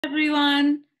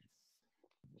Everyone.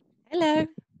 Hello.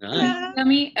 Can you hear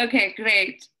me? Okay,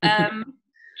 great.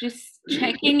 Just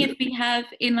checking if we have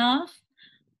enough.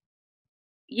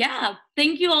 Yeah,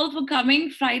 thank you all for coming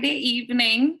Friday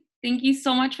evening. Thank you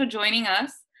so much for joining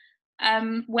us.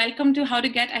 Welcome to How to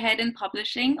Get Ahead in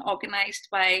Publishing, organized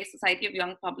by Society of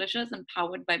Young Publishers and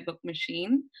powered by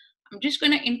BookMachine. I'm just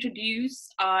going to introduce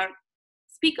our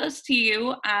speakers to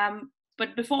you.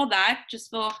 But before that, just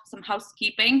for some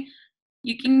housekeeping,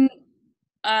 you can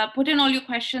put in all your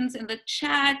questions in the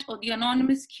chat or the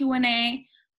anonymous Q&A,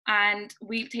 and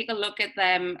we'll take a look at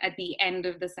them at the end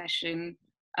of the session.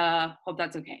 Hope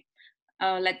that's okay.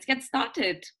 Let's get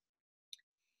started.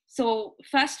 So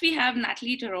first we have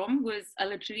Natalie Jerome, who is a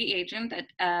literary agent at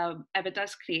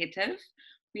Avitas Creative.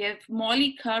 We have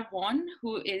Molly Kerr-Vaughan,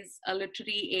 who is a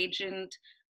literary agent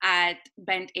at the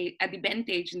Bent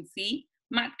Agency.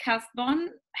 Matt Kasbon,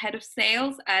 head of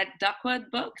sales at Duckworth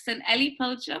Books, and Ellie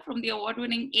Pilcher from the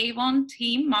award-winning Avon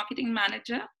team, marketing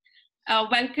manager.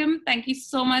 Welcome. Thank you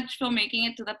so much for making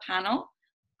it to the panel.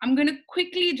 I'm going to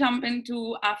quickly jump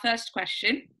into our first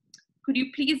question. Could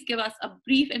you please give us a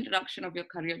brief introduction of your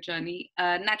career journey?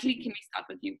 Natalie, can we start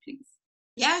with you, please?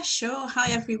 Yeah, sure.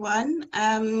 Hi, everyone.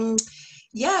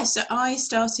 So I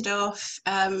started off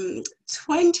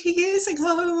 20 years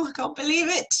ago, I can't believe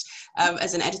it,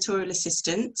 as an editorial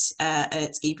assistant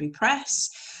at Ebury Press.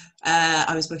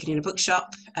 I was working in a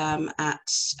bookshop at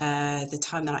the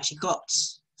time that I actually got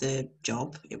the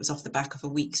job. It was off the back of a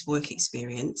week's work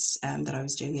experience that I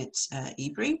was doing at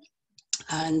Ebury.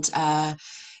 And I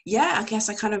guess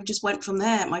I kind of just went from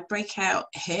there. My breakout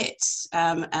hit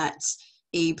at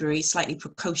Ebury, slightly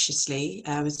precociously,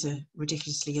 at a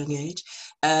ridiculously young age,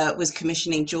 was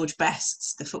commissioning George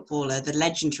Best's, the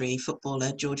legendary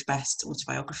footballer George Best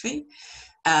autobiography.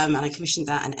 And I commissioned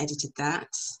that and edited that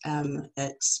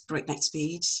at breakneck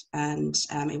speed. And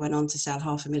it went on to sell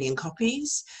 500,000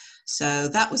 copies. So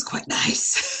that was quite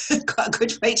nice, quite a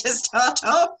good way to start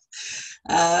off.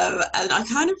 And I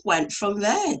kind of went from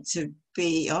there, to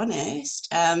be honest.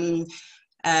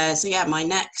 My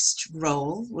next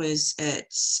role was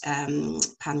at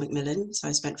Pan Macmillan. So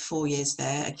I spent 4 years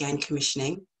there, again,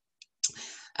 commissioning.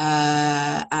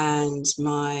 And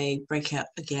my breakout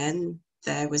again,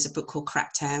 there was a book called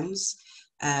Crackdowns,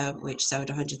 which sold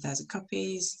 100,000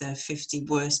 copies, the 50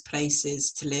 worst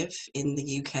places to live in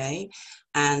the UK.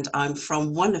 And I'm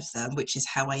from one of them, which is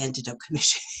how I ended up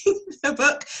commissioning the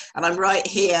book. And I'm right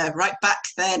here, right back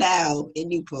there now in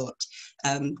Newport,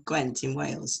 Gwent in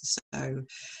Wales. So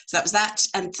that was that.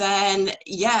 And then,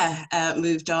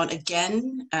 moved on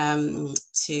again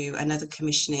to another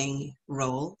commissioning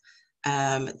role,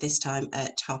 this time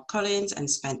at HarperCollins, and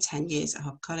spent 10 years at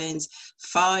HarperCollins,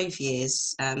 5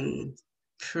 years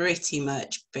pretty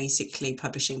much basically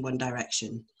publishing One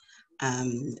Direction.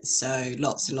 So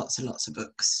lots and lots and lots of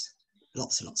books,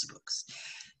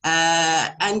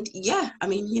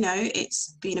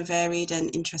 it's been a varied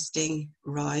and interesting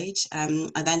ride.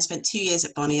 I then spent 2 years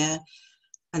at Bonnier,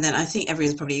 and then I think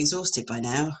everyone's probably exhausted by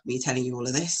now, me telling you all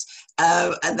of this,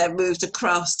 and then moved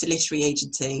across to literary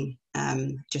agenting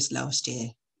just last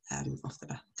year off the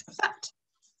back of that.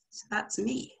 So that's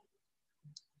me.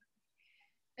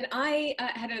 And I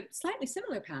had a slightly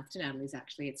similar path to Natalie's,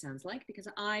 actually, it sounds like, because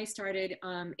I started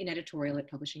in editorial at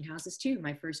publishing houses too.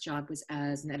 My first job was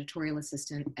as an editorial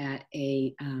assistant at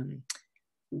a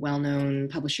well-known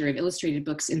publisher of illustrated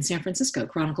books in San Francisco,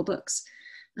 Chronicle Books.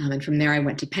 And from there I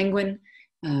went to Penguin.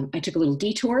 I took a little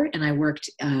detour and I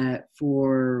worked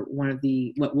for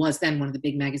what was then one of the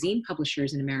big magazine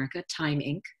publishers in America, Time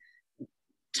Inc.,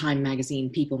 Time Magazine,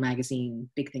 People Magazine,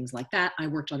 big things like that. I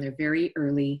worked on their very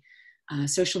early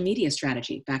social media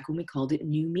strategy, back when we called it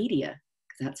new media,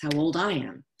 because that's how old I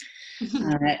am.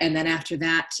 And then after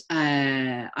that,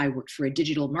 I worked for a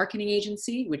digital marketing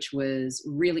agency, which was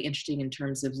really interesting in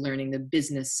terms of learning the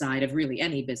business side of really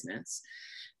any business.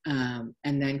 And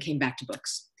then came back to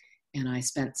books. And I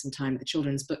spent some time at the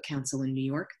Children's Book Council in New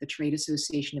York, the Trade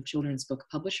Association of Children's Book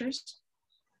Publishers.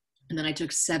 And then I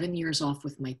took 7 years off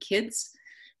with my kids,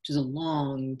 which is a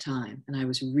long time. And I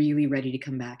was really ready to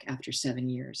come back after 7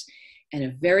 years. And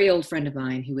a very old friend of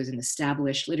mine who was an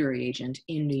established literary agent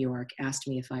in New York asked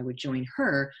me if I would join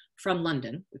her from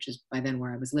London, which is by then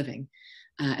where I was living.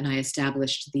 And I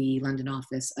established the London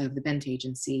office of the Bent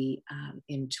Agency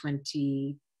in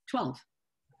 2012.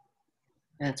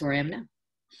 And that's where I am now.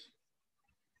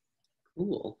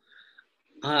 Cool.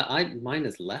 Mine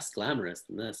is less glamorous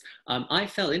than this. I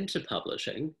fell into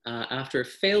publishing after a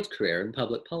failed career in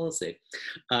public policy.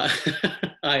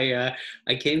 I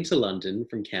came to London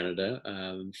from Canada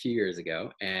a few years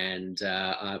ago, and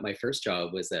my first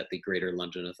job was at the Greater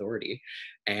London Authority.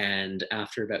 And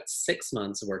after about 6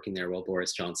 months of working there while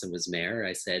Boris Johnson was mayor,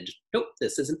 I said, nope,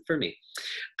 this isn't for me.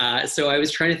 So I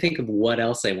was trying to think of what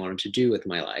else I wanted to do with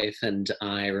my life. And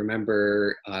I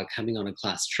remember coming on a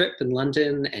class trip in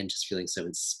London and just feeling so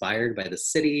inspired by the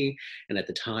city. And at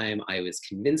the time, I was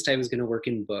convinced I was going to work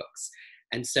in books.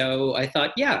 And so I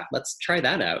thought, yeah, let's try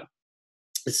that out.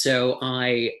 So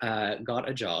I got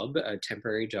a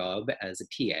temporary job as a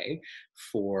PA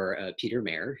for Peter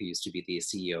Mayer, who used to be the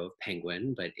CEO of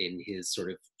Penguin, but in his sort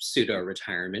of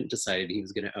pseudo-retirement decided he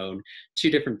was going to own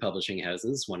 2 different publishing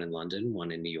houses, one in London,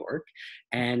 one in New York.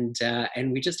 And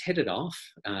we just hit it off.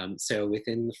 So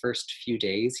within the first few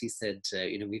days, he said,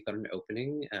 we've got an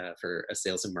opening for a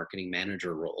sales and marketing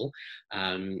manager role.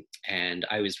 And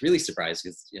I was really surprised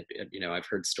because, I've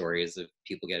heard stories of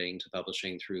people getting into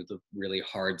publishing through the really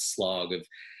hard slog of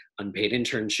unpaid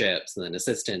internships and then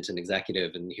assistant and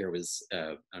executive, and here was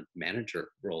a manager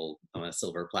role on a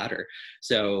silver platter.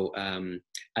 So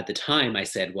at the time I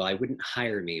said, well, I wouldn't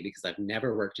hire me because I've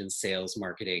never worked in sales,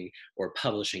 marketing, or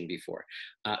publishing before.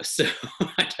 So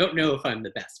I don't know if I'm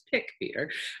the best pick, Peter,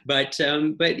 but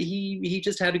he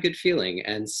just had a good feeling.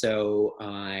 And so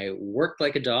I worked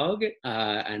like a dog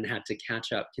and had to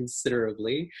catch up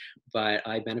considerably, but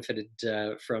I benefited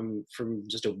from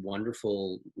just a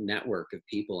wonderful network of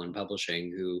people in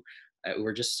publishing who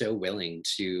were just so willing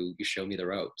to show me the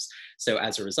ropes. So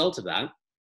as a result of that,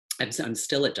 I'm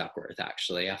still at Duckworth,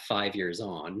 actually, 5 years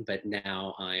on, but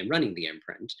now I'm running the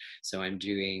imprint. So I'm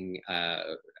doing,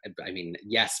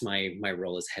 yes, my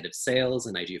role is head of sales,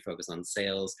 and I do focus on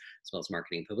sales as well as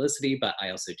marketing publicity, but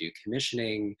I also do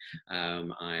commissioning.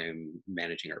 I'm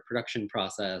managing our production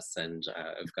process, and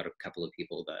I've got a couple of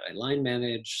people that I line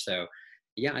manage. So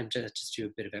yeah, I just do a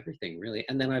bit of everything, really.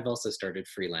 And then I've also started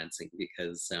freelancing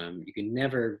because you can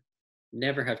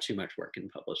never have too much work in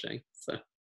publishing. So.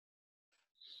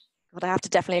 But I have to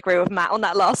definitely agree with Matt on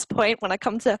that last point when I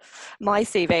come to my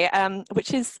CV,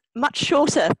 which is much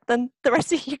shorter than the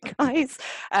rest of you guys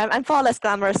and far less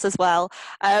glamorous as well.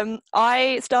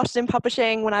 I started in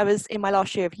publishing when I was in my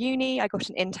last year of uni. I got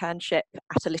an internship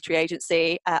at a literary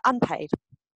agency, unpaid.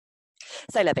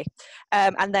 So Levy.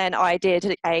 And then I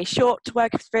did a short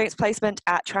work experience placement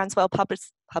at Transworld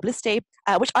Publicity,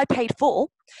 which I paid for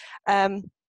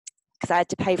because I had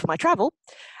to pay for my travel.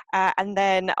 And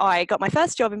then I got my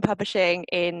first job in publishing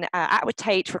in Atwood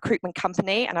Tate recruitment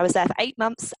company, and I was there for 8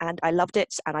 months, and I loved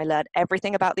it, and I learned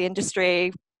everything about the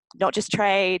industry, not just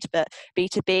trade, but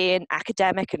B2B and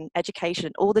academic and education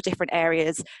and all the different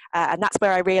areas. And that's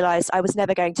where I realized I was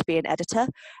never going to be an editor.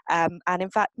 And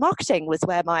in fact, marketing was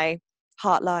where my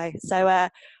heart lay. So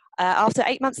after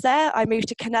 8 months there, I moved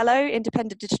to Canelo,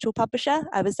 independent digital publisher.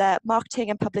 I was a marketing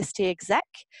and publicity exec.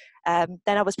 Then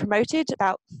I was promoted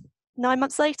about 9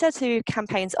 months later to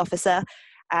campaigns officer.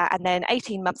 And then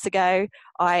 18 months ago,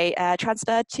 I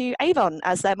transferred to Avon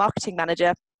as their marketing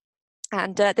manager.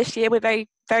 And this year, we're very,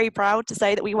 very proud to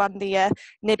say that we won the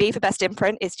Nibby for Best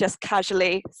Imprint. It's just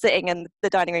casually sitting in the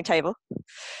dining room table.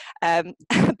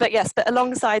 But yes, but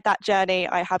alongside that journey,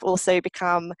 I have also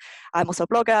I'm also a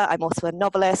blogger, I'm also a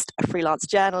novelist, a freelance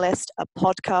journalist, a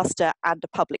podcaster, and a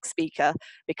public speaker,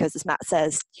 because as Matt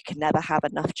says, you can never have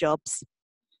enough jobs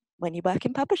when you work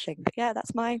in publishing. But yeah,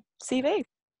 that's my CV.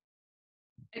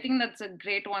 I think that's a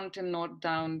great one to note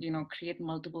down, create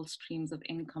multiple streams of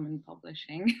income in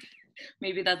publishing.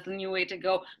 Maybe that's the new way to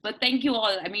go. But thank you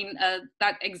all. I mean,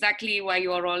 that's exactly why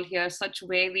you are all here. Such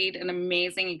varied and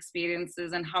amazing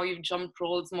experiences, and how you've jumped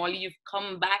roles. Molly, you've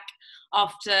come back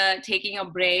after taking a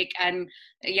break, and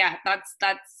yeah, that's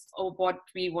what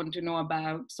we want to know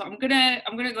about. So I'm gonna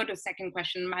go to the second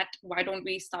question. Matt, why don't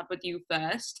we start with you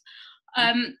first?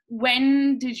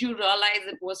 When did you realize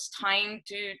it was time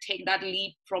to take that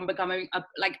leap from becoming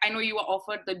I know you were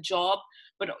offered the job,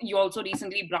 but you also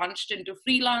recently branched into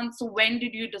freelance. So when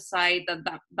did you decide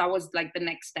that was like the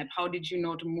next step? How did you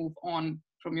know to move on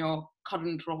from your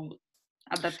current role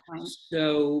at that time?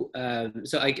 So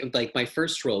I my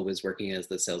first role was working as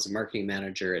the sales and marketing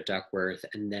manager at Duckworth,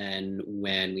 and then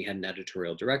when we had an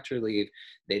editorial director leave,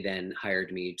 they then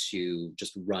hired me to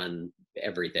just run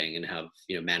everything and have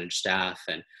manage staff,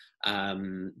 and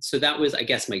so that was, I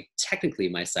guess, technically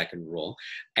my second role,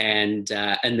 and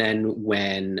then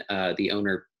when the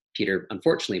owner Peter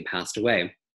unfortunately passed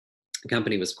away, the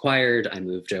company was acquired. I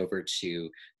moved over to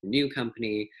the new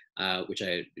company, which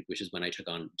is when I took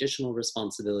on additional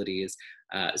responsibilities.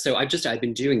 So I've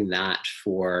been doing that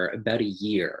for about a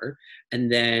year,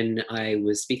 and then I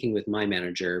was speaking with my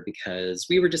manager because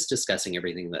we were just discussing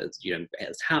everything that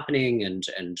is happening and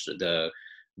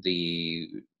the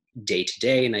day to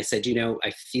day. And I said,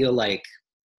 I feel like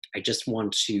just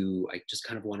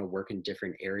kind of want to work in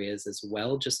different areas as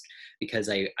well, just because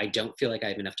I don't feel like I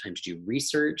have enough time to do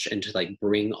research and to like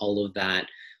bring all of that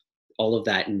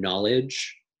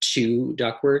knowledge to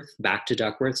Duckworth, back to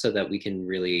Duckworth, so that we can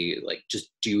really like just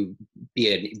be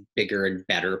a bigger and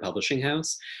better publishing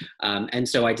house. And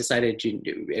so I decided,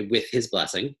 with his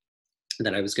blessing,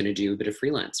 that I was going to do a bit of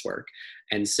freelance work.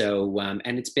 And so, and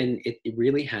it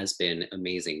really has been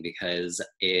amazing, because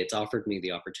it's offered me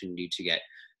the opportunity to get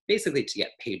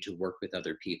paid to work with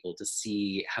other people, to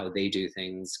see how they do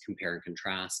things, compare and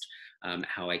contrast,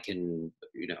 how I can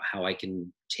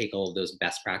take all of those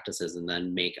best practices and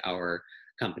then make our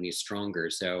company stronger.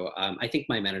 So I think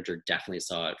my manager definitely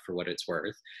saw it for what it's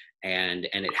worth, and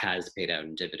it has paid out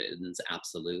in dividends,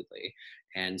 absolutely.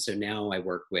 And so now I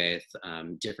work with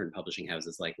different publishing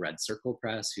houses like Red Circle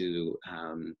Press, who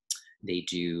they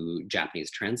do Japanese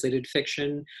translated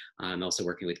fiction. I'm also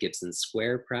working with Gibson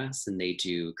Square Press, and they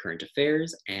do current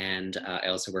affairs. And I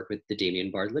also work with the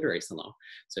Damien Bard Literary Salon.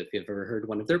 So if you've ever heard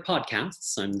one of their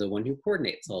podcasts, I'm the one who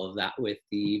coordinates all of that with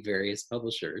the various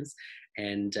publishers.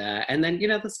 And then,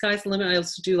 the sky's the limit. I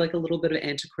also do like a little bit of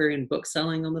antiquarian book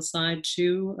selling on the side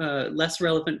too, less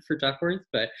relevant for Duckworth,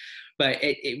 but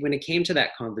when it came to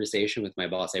that conversation with my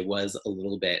boss, I was a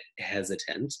little bit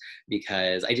hesitant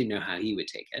because I didn't know how he would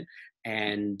take it.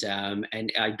 And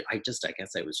I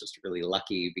guess I was just really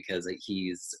lucky, because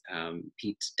he's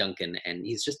Pete Duncan, and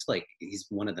he's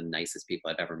one of the nicest people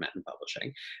I've ever met in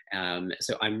publishing.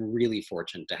 So I'm really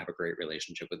fortunate to have a great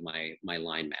relationship with my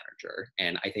line manager,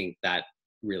 and I think that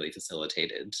really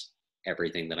facilitated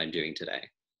everything that I'm doing today.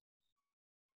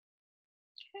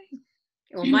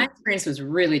 Well, my experience was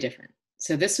really different.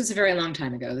 So this was a very long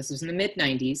time ago. This was in the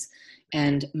mid-90s,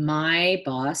 and my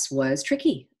boss was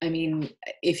tricky. I mean,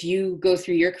 if you go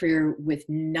through your career with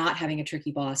not having a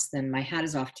tricky boss, then my hat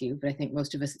is off to you, but I think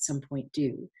most of us at some point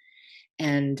do.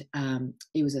 And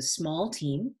it was a small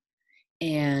team,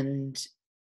 and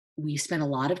we spent a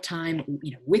lot of time,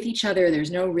 with each other.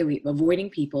 There's no really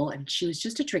avoiding people, and she was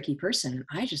just a tricky person.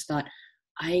 I just thought,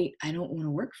 I don't want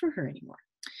to work for her anymore.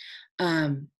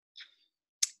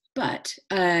 But,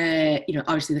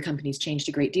 obviously the company's changed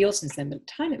a great deal since then, but at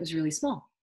the time it was really small.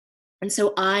 And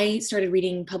so I started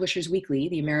reading Publishers Weekly,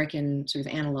 the American sort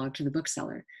of analog to the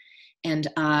bookseller. And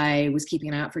I was keeping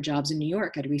an eye out for jobs in New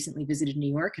York. I'd recently visited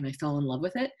New York, and I fell in love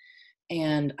with it,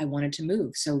 and I wanted to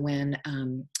move. So when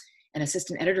an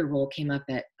assistant editor role came up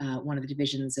at one of the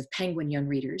divisions of Penguin Young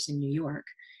Readers in New York,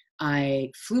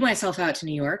 I flew myself out to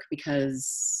New York,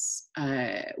 because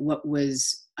what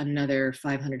was another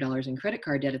 $500 in credit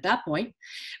card debt at that point,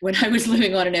 when I was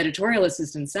living on an editorial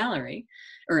assistant salary,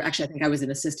 or actually I think I was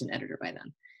an assistant editor by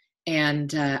then.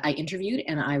 And I interviewed,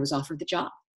 and I was offered the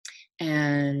job.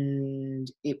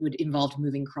 And it would involve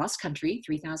moving cross country,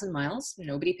 3,000 miles.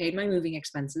 Nobody paid my moving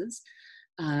expenses.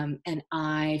 And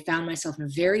I found myself in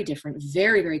a very different,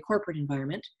 very, very corporate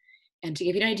environment. And to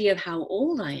give you an idea of how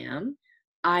old I am,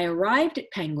 I arrived at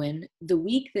Penguin the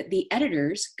week that the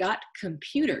editors got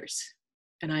computers.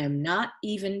 And I am not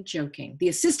even joking. The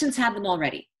assistants had them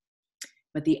already,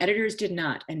 but the editors did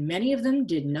not. And many of them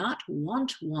did not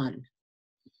want one.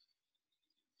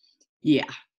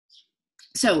 Yeah.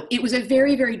 So it was a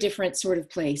very, very different sort of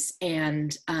place.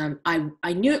 And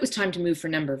I knew it was time to move for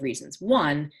a number of reasons.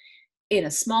 One, in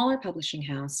a smaller publishing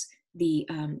house, the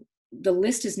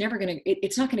list is never going to,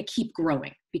 it's not going to keep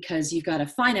growing, because you've got a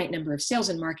finite number of sales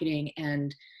and marketing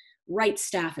and rights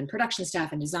staff and production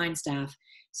staff and design staff.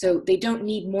 So they don't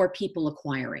need more people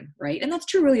acquiring, right? And that's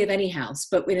true really of any house,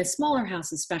 but in a smaller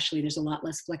house especially, there's a lot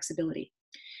less flexibility.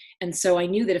 And so I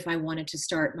knew that if I wanted to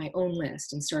start my own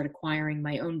list and start acquiring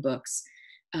my own books,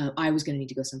 I was going to need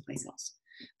to go someplace else.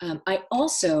 I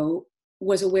also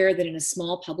was aware that in a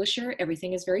small publisher,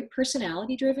 everything is very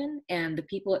personality driven, and the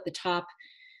people at the top,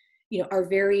 are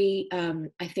very,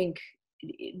 I think,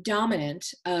 dominant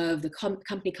of the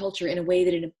company culture in a way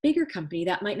that in a bigger company,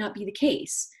 that might not be the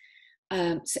case.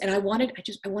 And I wanted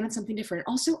something different.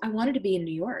 Also, I wanted to be in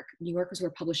New York. New York was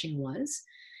where publishing was,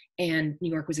 and New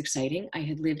York was exciting. I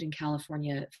had lived in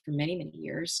California for many, many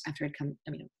years after I'd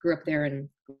grew up there and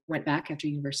went back after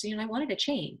university, and I wanted to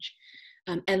change.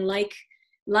 And like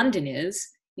London is,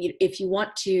 if you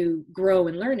want to grow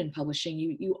and learn in publishing,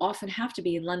 you often have to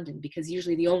be in London, because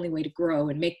usually the only way to grow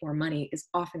and make more money is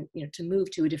often, to move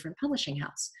to a different publishing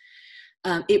house.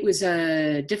 It was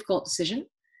a difficult decision.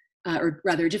 Or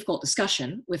rather a difficult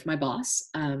discussion with my boss.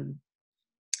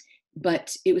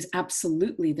 But it was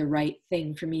absolutely the right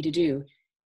thing for me to do,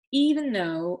 even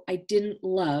though I didn't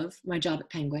love my job at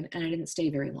Penguin, and I didn't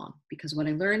stay very long, because what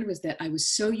I learned was that I was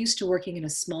so used to working in a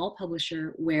small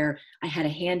publisher where I had a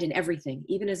hand in everything,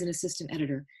 even as an assistant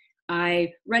editor,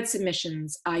 I read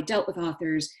submissions, I dealt with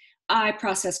authors, I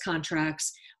processed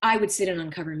contracts, I would sit in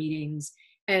on cover meetings.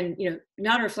 And, you know,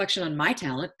 not a reflection on my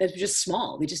talent. That was just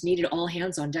small. They just needed all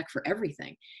hands on deck for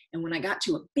everything. And when I got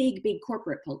to a big, big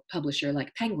corporate publisher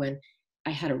like Penguin, I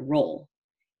had a role,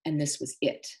 and this was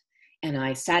it. And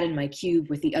I sat in my cube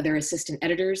with the other assistant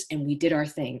editors, and we did our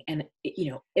thing. And,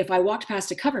 you know, if I walked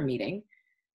past a cover meeting,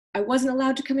 I wasn't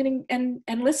allowed to come in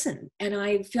and listen. And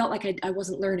I felt like I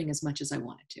wasn't learning as much as I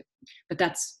wanted to. But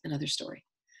that's another story.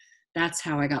 That's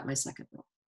how I got my second role.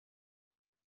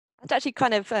 That actually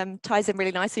kind of ties in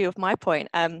really nicely with my point.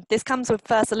 This comes with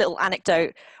first a little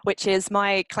anecdote, which is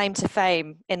my claim to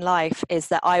fame in life is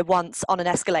that I once on an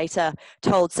escalator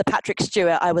told Sir Patrick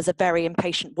Stewart I was a very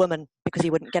impatient woman because he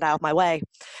wouldn't get out of my way.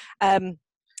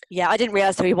 Yeah, I didn't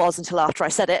realise who he was until after I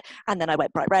said it, and then I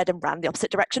went bright red and ran the opposite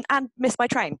direction and missed my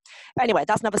train. But anyway,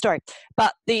 that's another story.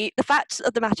 But the fact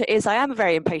of the matter is I am a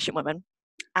very impatient woman,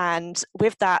 and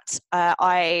with that,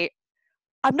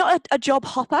 I'm not a job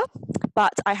hopper,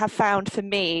 but I have found for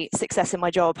me, success in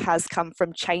my job has come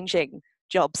from changing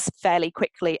jobs fairly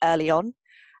quickly early on.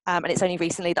 And it's only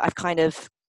recently that I've kind of,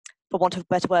 for want of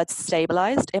better words,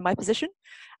 stabilized in my position.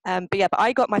 But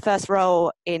I got my first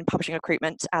role in publishing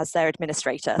recruitment as their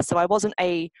administrator. So I wasn't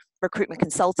a recruitment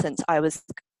consultant. I was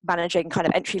managing kind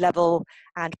of entry level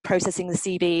and processing the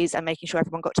CVs and making sure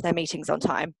everyone got to their meetings on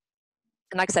time.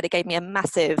 And like I said, it gave me a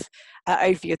massive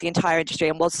overview of the entire industry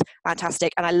and was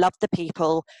fantastic. And I loved the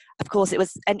people. Of course, it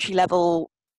was entry level,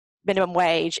 minimum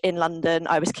wage in London.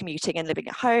 I was commuting and living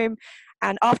at home.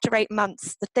 And after 8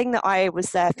 months, the thing that I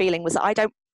was feeling was that I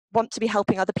don't want to be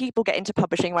helping other people get into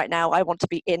publishing right now. I want to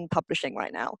be in publishing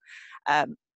right now,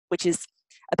 which is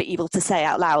a bit evil to say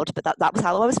out loud, but that was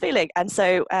how I was feeling. And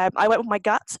so I went with my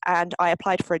gut and I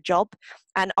applied for a job.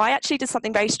 And I actually did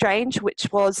something very strange, which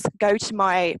was go to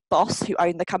my boss who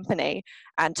owned the company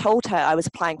and told her I was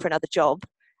applying for another job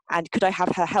and could I have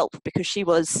her help because she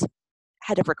was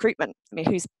head of recruitment. I mean,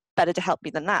 who's better to help me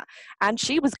than that? And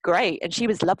she was great and she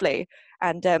was lovely.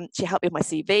 And she helped me with my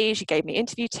CV. She gave me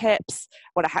interview tips.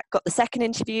 When I got the second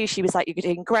interview, she was like, "You're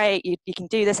doing great. You can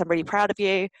do this. I'm really proud of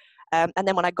you." And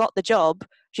then when I got the job,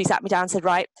 she sat me down and said,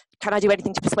 "Right, can I do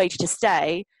anything to persuade you to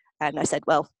stay?" And I said,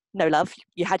 "Well, no, love.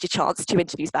 You had your chance, 2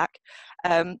 interviews back."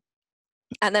 And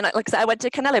then, like I said, I went to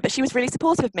Canelo, but she was really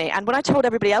supportive of me. And when I told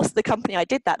everybody else at the company I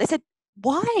did that, they said,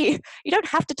 "Why? You don't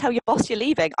have to tell your boss you're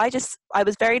leaving." I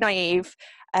was very naive,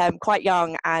 quite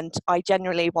young, and I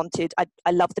genuinely wanted,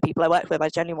 I loved the people I worked with. I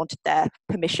genuinely wanted their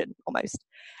permission almost.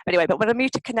 Anyway, but when I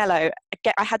moved to Canelo,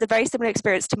 I had a very similar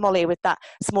experience to Molly with that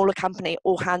smaller company,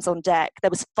 all hands on deck. There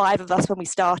was 5 of us when we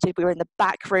started. We were in the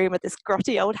back room of this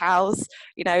grotty old house,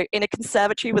 you know, in a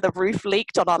conservatory with a roof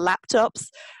leaked on our laptops.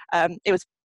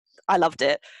 I loved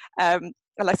it. And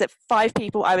like I said, 5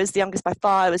 people. I was the youngest by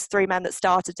far. I was 3 men that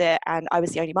started it, and I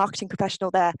was the only marketing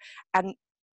professional there. And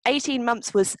 18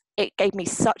 months it gave me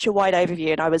such a wide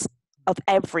overview, and I was of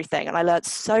everything, and I learned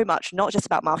so much, not just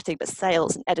about marketing, but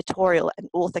sales and editorial and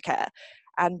author care.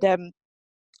 And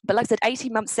but like I said,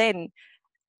 18 months in,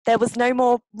 there was no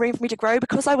more room for me to grow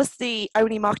because I was the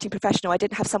only marketing professional. I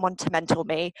didn't have someone to mentor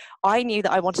me. I knew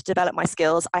that I wanted to develop my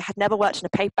skills. I had never worked in a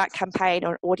paperback campaign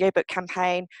or an audiobook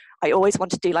campaign. I always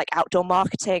wanted to do like outdoor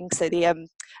marketing, so the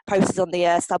posters on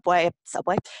the subway,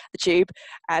 the tube,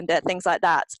 and things like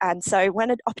that. And so when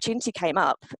an opportunity came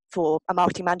up for a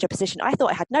marketing manager position, I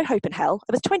thought I had no hope in hell.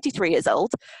 I was 23 years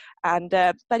old, and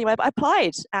but anyway, I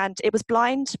applied, and it was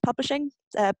blind publishing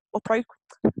or pro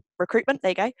recruitment. There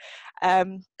you go.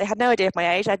 They had no idea of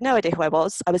my age. I had no idea who I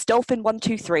was. I was Dolphin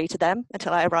 123 to them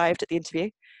until I arrived at the interview.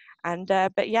 And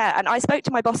but yeah, and I spoke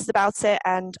to my bosses about it,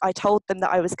 and I told them that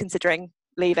I was considering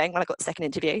leaving when I got the second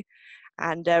interview.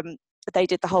 And they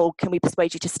did the whole, "Can we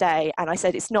persuade you to stay?" And I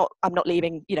said, I'm not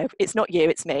leaving. You know, it's not you,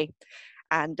 it's me.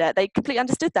 And they completely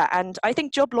understood that. And I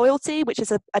think job loyalty, which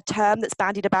is a term that's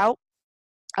bandied about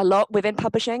a lot within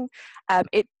publishing,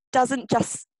 it doesn't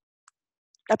just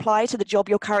apply to the job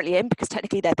you're currently in because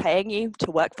technically they're paying you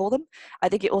to work for them. I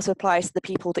think it also applies to the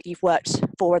people that you've worked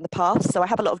for in the past. So I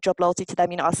have a lot of job loyalty to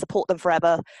them. You know, I support them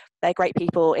forever. They're great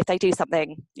people. If they do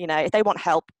something, you know, if they want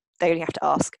help, they only have to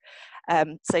ask.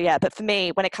 So yeah, but for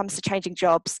me, when it comes to changing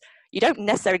jobs, you don't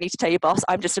necessarily need to tell your boss.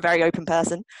 I'm just a very open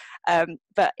person.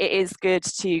 But it is good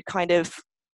to kind of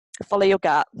follow your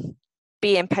gut,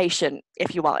 be impatient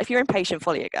if you are. If you're impatient,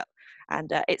 follow your gut.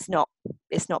 And it's not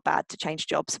bad to change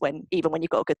jobs even when you've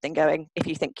got a good thing going, if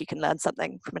you think you can learn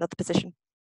something from another position.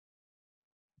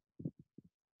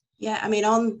 Yeah, I mean,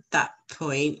 on that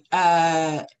point,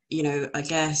 you know, I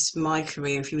guess my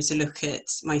career, if you were to look at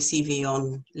my CV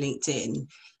on LinkedIn,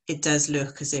 it does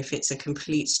look as if it's a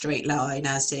complete straight line,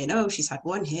 as in, oh, she's had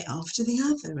one hit after the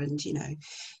other, and you know,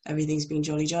 everything's been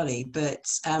jolly jolly. But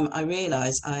I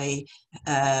realised I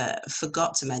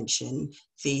forgot to mention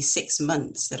the 6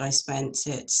 months that I spent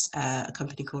at a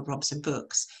company called Robson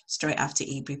Books straight after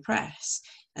Ebury Press.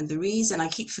 And the reason I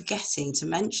keep forgetting to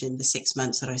mention the 6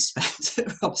 months that I spent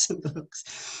at Robson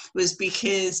Books was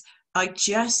because I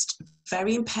just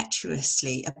very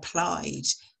impetuously applied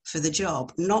for the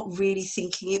job, not really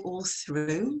thinking it all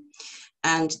through.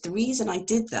 And the reason I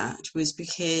did that was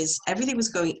because everything was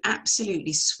going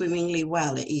absolutely swimmingly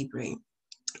well at Ebury,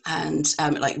 and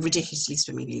like ridiculously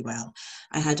swimmingly well.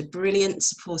 I had a brilliant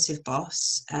supportive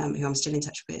boss who I'm still in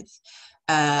touch with,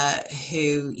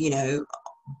 who, you know,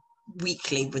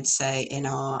 weekly would say in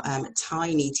our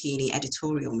tiny, teeny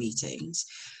editorial meetings,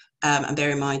 and bear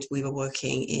in mind, we were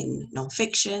working in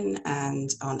non-fiction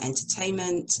and on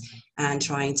entertainment and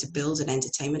trying to build an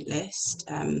entertainment list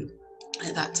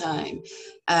at that time,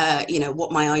 you know,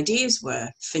 what my ideas were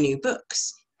for new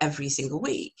books every single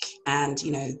week. And,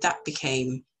 you know, that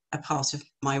became a part of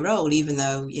my role, even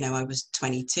though, you know, I was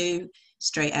 22,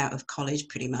 straight out of college,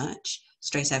 pretty much,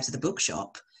 straight out of the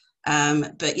bookshop.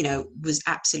 But, you know, was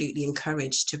absolutely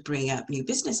encouraged to bring up new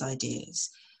business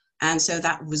ideas. And so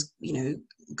that was, you know,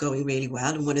 going really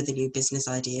well. And one of the new business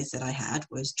ideas that I had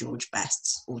was George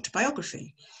Best's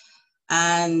autobiography.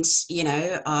 And, you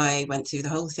know, I went through the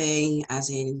whole thing, as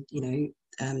in, you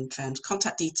know, found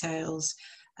contact details,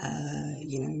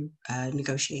 you know,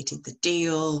 negotiated the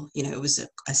deal. You know, it was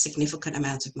a significant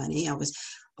amount of money. I was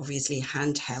obviously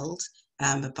handheld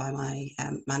by my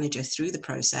manager through the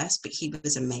process, but he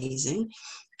was amazing.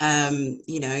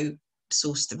 You know,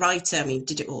 sourced the writer, I mean,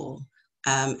 did it all.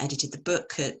 Edited the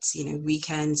book at, you know,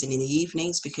 weekends and in the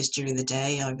evenings, because during the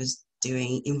day I was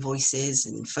doing invoices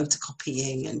and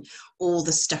photocopying and all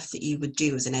the stuff that you would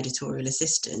do as an editorial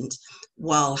assistant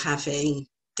while having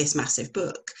this massive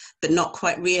book, but not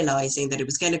quite realizing that it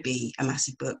was going to be a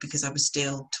massive book because I was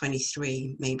still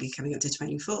 23, maybe coming up to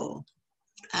 24.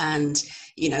 And,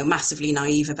 you know, massively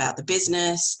naive about the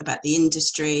business, about the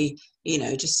industry, you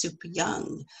know, just super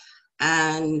young.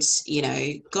 And, you know,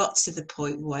 got to the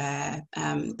point where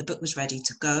the book was ready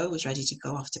to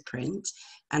go off to print.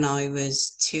 And I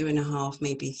was 2.5,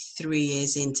 maybe 3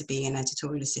 years into being an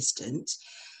editorial assistant.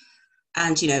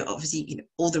 And, you know, obviously, you know,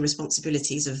 all the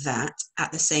responsibilities of that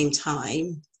at the same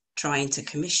time, trying to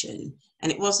commission.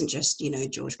 And it wasn't just, you know,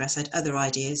 George Best. I had other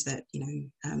ideas that, you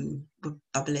know, were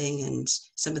bubbling, and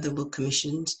some of them were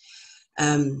commissioned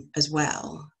as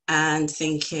well. And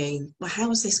thinking, well,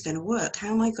 how is this going to work?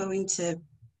 How am I going to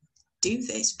do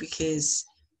this? Because,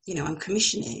 you know, I'm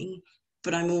commissioning,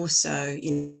 but I'm also,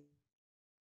 you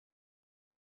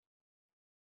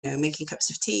know, making cups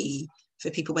of tea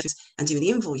for people and doing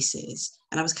the invoices.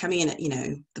 And I was coming in at, you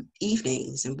know, the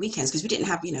evenings and weekends, because we didn't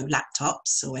have, you know,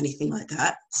 laptops or anything like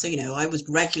that. So, you know, I was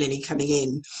regularly coming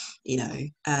in, you know,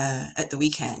 at the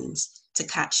weekends to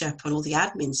catch up on all the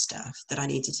admin stuff that I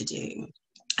needed to do.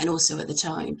 And also at the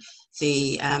time,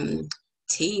 the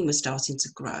team was starting to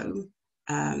grow.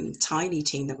 Tiny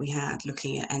team that we had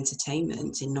looking at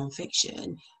entertainment in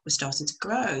non-fiction was starting to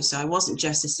grow. So I wasn't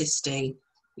just assisting,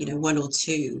 you know, 1 or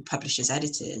 2 publishers,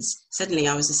 editors. Suddenly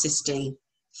I was assisting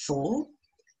 4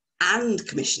 and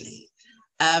commissioning.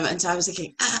 And so I was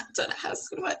thinking, I don't know how it's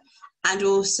going to work. And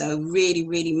also really,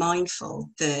 really mindful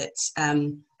that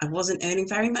I wasn't earning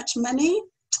very much money.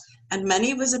 And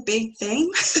money was a big thing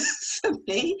for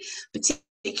me,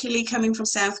 particularly coming from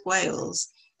South Wales.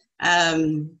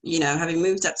 You know, having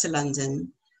moved up to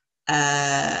London,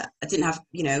 I didn't have,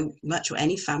 you know, much or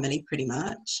any family pretty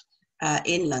much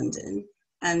in London.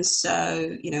 And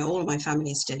so, you know, all of my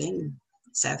family is still in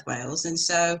South Wales. And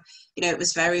so, you know, it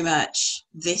was very much,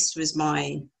 this was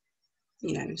my,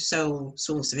 you know, sole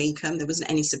source of income. There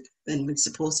wasn't any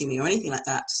supporting me or anything like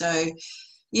that. So,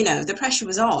 you know, the pressure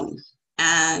was on.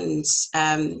 And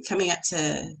coming up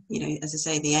to, you know, as I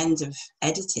say, the end of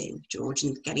editing, George,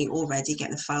 and getting it all ready,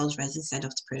 getting the files ready to send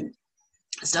off to print,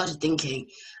 I started thinking,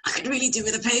 I could really do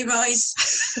with a pay rise,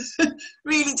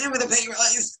 really do with a pay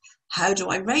rise. How do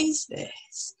I raise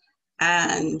this?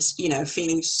 And, you know,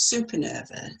 feeling super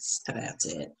nervous about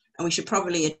it. And we should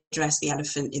probably address the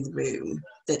elephant in the room,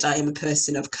 that I am a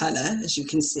person of colour, as you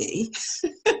can see,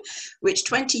 which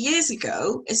 20 years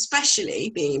ago,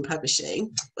 especially being in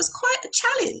publishing, was quite a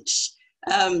challenge.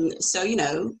 So, you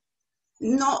know,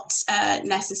 not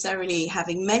necessarily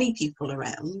having many people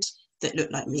around that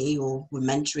looked like me or were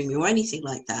mentoring me or anything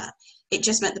like that. It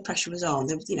just meant the pressure was on.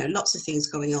 There was, you know, lots of things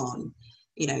going on,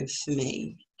 you know, for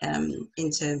me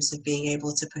in terms of being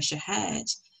able to push ahead.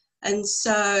 And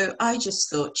so I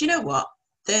just thought, you know what,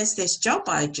 there's this job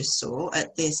I just saw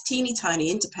at this teeny tiny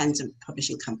independent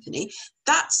publishing company.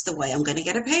 That's the way I'm going to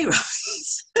get a pay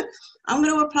rise. I'm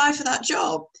going to apply for that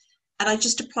job. And I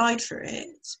just applied for it,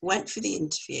 went for the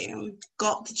interview,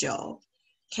 got the job,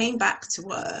 came back to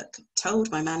work,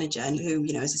 told my manager, and who,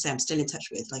 you know, as I say, I'm still in touch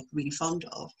with, like really fond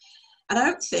of. And I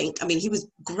don't think, I mean, he was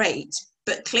great,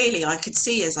 but clearly I could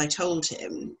see as I told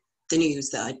him the news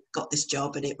that I got this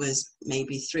job, and it was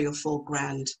maybe $3 or $4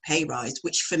 grand pay rise,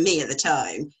 which for me at the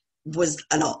time was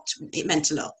a lot. It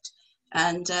meant a lot.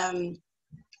 And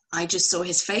I just saw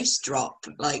his face drop,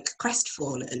 like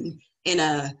crestfallen, in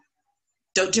a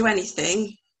don't do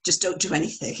anything, just don't do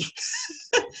anything.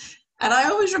 And I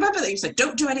always remember that he said,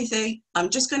 don't do anything, I'm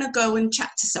just going to go and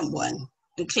chat to someone.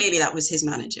 And clearly that was his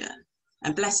manager.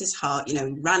 And bless his heart, you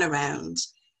know, ran around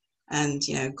and,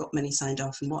 you know, got money signed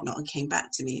off and whatnot, and came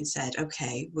back to me and said,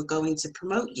 okay, we're going to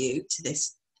promote you to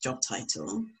this job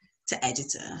title, to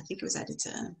editor, I think it was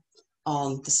editor,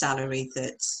 on the salary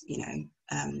that, you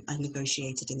know, I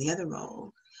negotiated in the other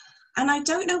role. And I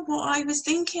don't know what I was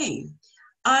thinking.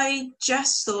 I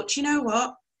just thought, you know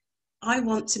what, I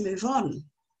want to move on.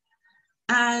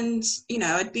 And, you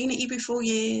know, I'd been at eBay 4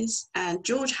 years, and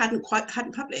George hadn't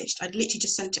published. I'd literally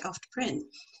just sent it off to print.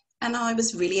 And I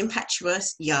was really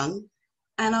impetuous, young.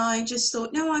 And I just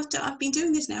thought, no, I've been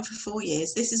doing this now for 4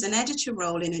 years. This is an editor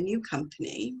role in a new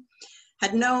company.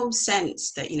 Had no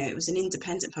sense that, you know, it was an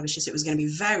independent publisher, so it was going to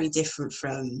be very different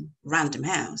from Random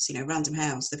House. You know, Random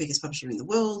House, the biggest publisher in the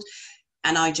world.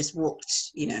 And I just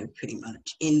walked, you know, pretty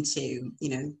much into, you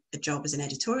know, a job as an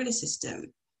editorial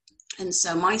assistant. And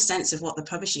so my sense of what the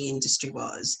publishing industry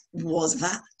was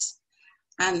that.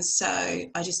 And so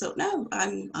I just thought, no,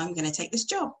 I'm going to take this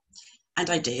job. And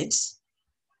I did.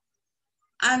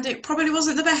 And it probably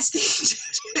wasn't the best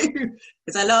thing to do,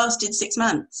 because I lasted 6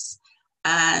 months.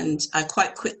 And I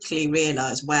quite quickly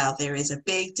realized, wow, there is a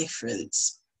big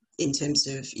difference in terms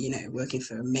of, you know, working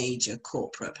for a major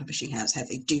corporate publishing house, how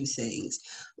they do things.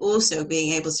 Also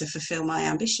being able to fulfill my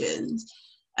ambitions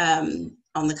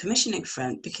on the commissioning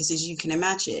front, because as you can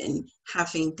imagine,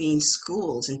 having been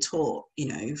schooled and taught, you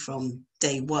know, from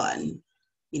day one,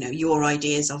 you know, your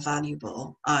ideas are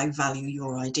valuable. I value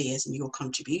your ideas and your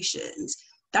contributions.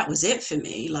 That was it for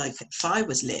me, like fire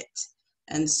was lit.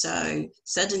 And so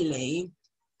suddenly,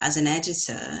 as an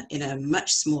editor in a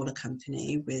much smaller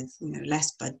company with, you know,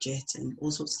 less budget and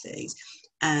all sorts of things,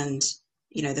 and,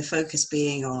 you know, the focus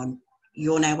being on,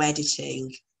 you're now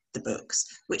editing the books,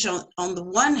 which on the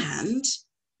one hand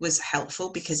was helpful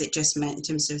because it just meant in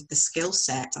terms of the skill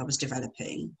set I was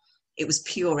developing, it was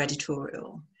pure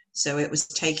editorial. So it was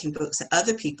taking books that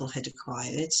other people had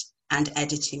acquired and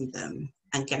editing them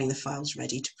and getting the files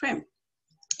ready to print.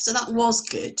 So that was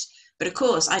good. But of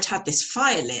course, I'd had this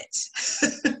fire lit.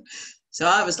 So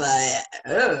I was like,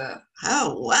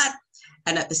 oh, what?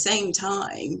 And at the same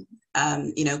time,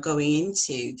 you know, going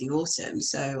into the autumn,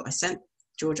 so I sent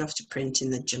George off to print in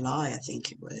the July, I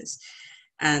think it was,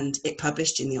 and it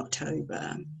published in the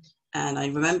October. And I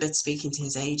remembered speaking to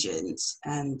his agent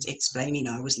and explaining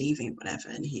I was leaving, whatever.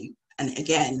 And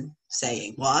again,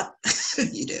 saying, what are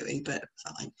you doing? But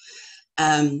fine.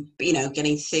 But, you know,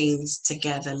 getting things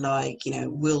together like, you know,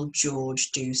 will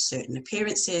George do certain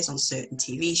appearances on certain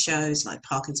TV shows like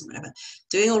Parkinson, whatever,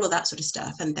 doing all of that sort of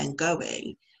stuff, and then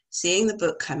seeing the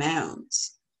book come out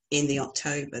in the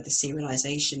October, the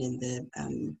serialization in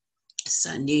the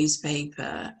Sun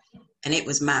newspaper, and it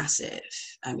was massive.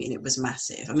 I mean, it was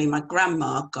massive. I mean, my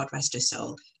grandma, God rest her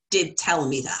soul, did tell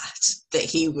me that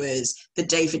he was the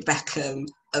David Beckham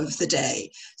of the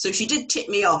day. So she did tip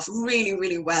me off really,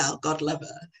 really well, God love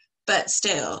her. But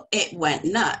still, it went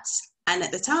nuts. And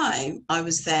at the time, I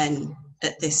was then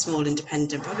at this small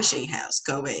independent publishing house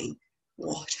going,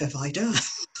 what have I done?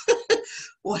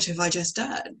 What have I just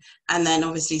done? And then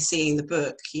obviously seeing the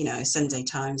book, you know, Sunday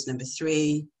Times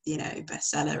 #3, you know,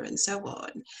 bestseller and so on.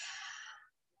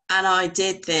 And I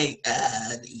did think,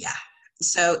 yeah.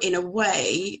 So in a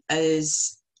way,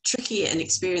 as tricky an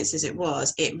experience as it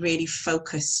was, it really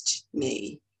focused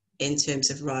me in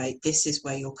terms of, right, this is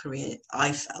where your career,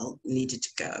 I felt, needed to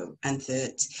go. And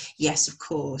that, yes, of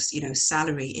course, you know,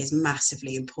 salary is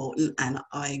massively important. And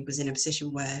I was in a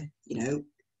position where, you know,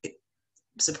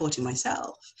 supporting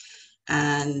myself.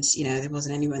 And, you know, there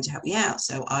wasn't anyone to help me out.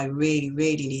 So I really,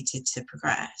 really needed to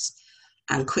progress,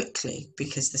 and quickly,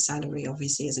 because the salary,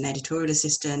 obviously, as an editorial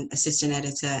assistant, assistant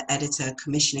editor, editor,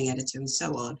 commissioning editor, and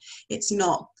so on,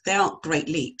 they aren't great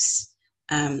leaps.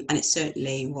 And it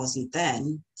certainly wasn't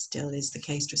then, still is the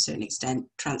case to a certain extent,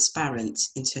 transparent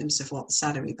in terms of what the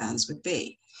salary bands would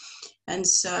be. And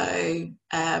so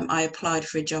I applied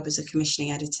for a job as a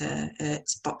commissioning editor at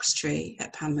Box Tree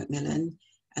at Pan Macmillan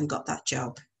and got that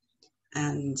job.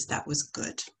 And that was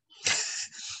good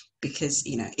because,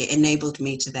 you know, it enabled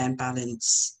me to then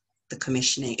balance the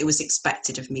commissioning. It was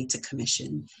expected of me to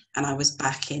commission, and I was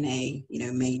back in a, you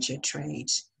know, major trade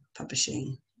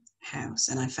publishing house,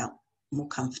 and I felt more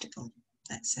comfortable,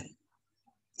 let's say.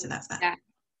 So that's that. Yeah.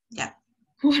 Yeah.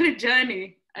 What a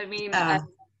journey. I mean, Oh.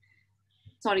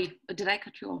 Sorry, did I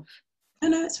cut you off?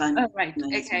 No, it's fine. Oh, right. No,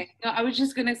 Okay. No, I was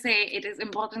just going to say it is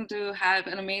important to have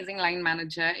an amazing line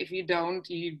manager. If you don't,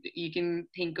 you can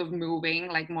think of moving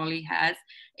like Molly has.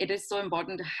 It is so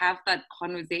important to have that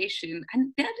conversation.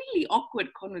 And they're really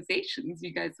awkward conversations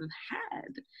you guys have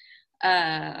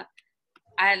had.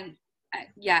 And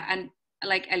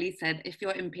like Ellie said, if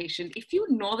you're impatient, if you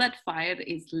know that fire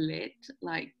is lit,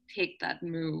 like take that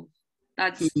move.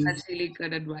 That's really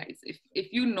good advice.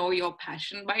 If you know your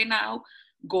passion by now,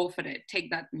 go for it. Take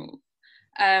that move.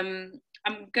 I'm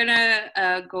gonna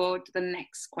go to the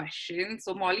next question.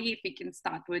 So Molly, if we can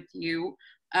start with you.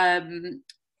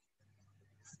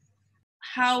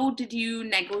 How did you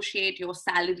negotiate your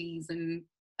salaries? And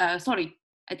sorry,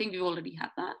 I think we've already had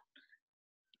that.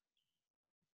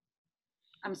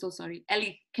 I'm so sorry.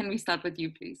 Ellie, can we start with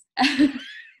you, please?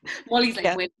 Molly's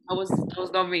like, wait, that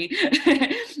was not me.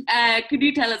 Could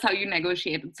you tell us how you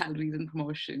negotiated salaries and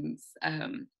promotions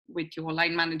with your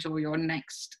line manager or your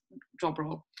next job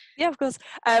role? Yeah, of course.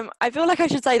 I feel like I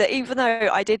should say that even though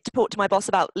I did talk to my boss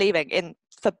about leaving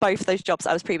for both those jobs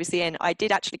I was previously in, I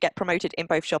did actually get promoted in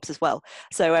both jobs as well.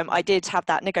 So I did have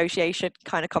that negotiation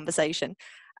kind of conversation.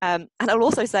 And I'll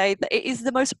also say that it is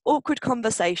the most awkward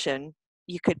conversation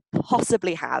you could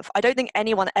possibly have. I don't think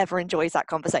anyone ever enjoys that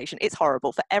conversation. It's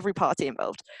horrible for every party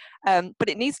involved, but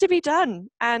it needs to be done.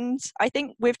 And I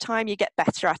think with time you get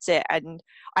better at it, and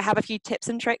I have a few tips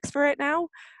and tricks for it now.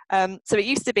 So it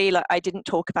used to be like I didn't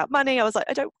talk about money. I was like,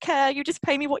 I don't care, you just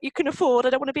pay me what you can afford. I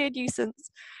don't want to be a nuisance.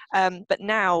 But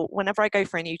now whenever I go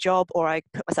for a new job or I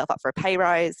put myself up for a pay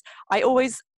rise, I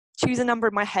always choose a number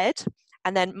in my head.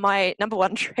 And then my number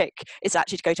one trick is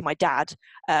actually to go to my dad,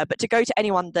 but to go to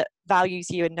anyone that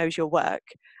values you and knows your work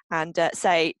and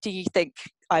say, do you think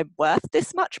I'm worth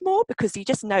this much more? Because you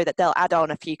just know that they'll add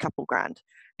on a few couple grand,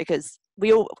 because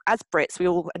we all, as Brits,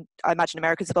 and I imagine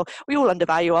Americans as well, we all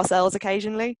undervalue ourselves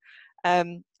occasionally.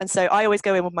 And so I always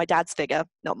go in with my dad's figure,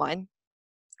 not mine.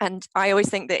 And I always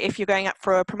think that if you're going up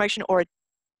for a promotion or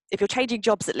if you're changing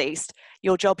jobs, at least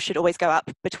your job should always go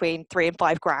up between 3 and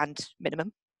 5 grand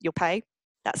minimum, your pay.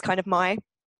 That's kind of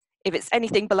if it's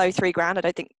anything below 3 grand, I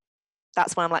don't think,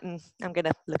 that's when I'm like, I'm going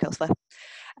to look elsewhere.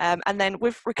 And then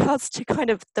with regards to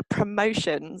kind of the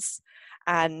promotions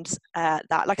and that,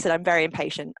 like I said, I'm very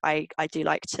impatient. I do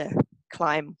like to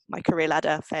climb my career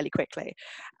ladder fairly quickly.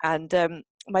 And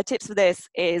my tips for this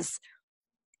is,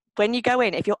 when you go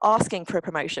in, if you're asking for a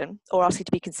promotion or asking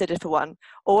to be considered for one,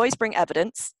 always bring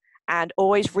evidence. And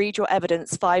always read your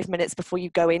evidence 5 minutes before you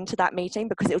go into that meeting,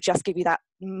 because it'll just give you that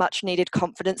much needed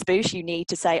confidence boost you need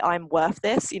to say, I'm worth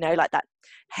this, like that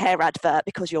hair advert,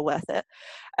 because you're worth it.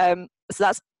 So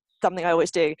that's something I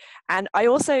always do. And I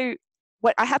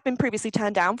have been previously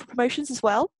turned down for promotions as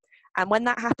well. And when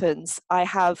that happens, I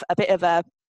have a bit of a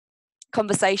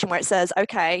conversation where it says,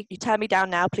 okay, you turn me down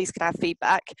now, please can I have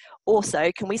feedback? Also,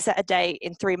 can we set a date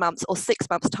in 3 months or 6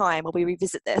 months time where we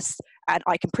revisit this and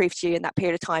I can prove to you in that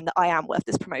period of time that I am worth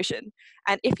this promotion?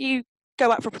 And if you go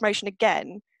up for promotion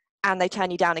again and they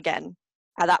turn you down again,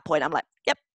 at that point I'm like,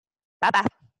 yep, bye-bye.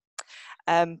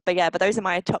 But those are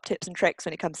my top tips and tricks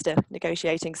when it comes to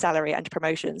negotiating salary and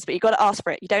promotions. But you've got to ask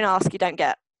for it. You don't ask, you don't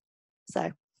get.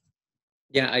 So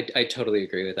yeah, I totally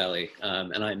agree with Ellie.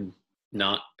 And I'm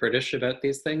not British about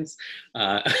these things.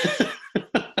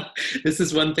 This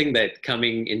is one thing that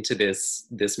coming into this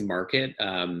market,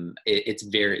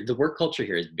 the work culture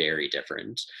here is very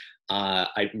different.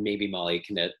 Maybe Molly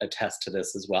can attest to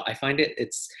this as well. I find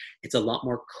it's a lot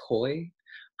more coy,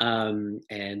 and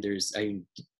there's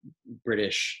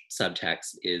British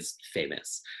subtext is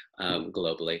famous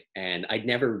globally, and I'd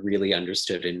never really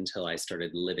understood it until I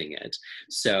started living it.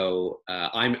 So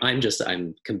I'm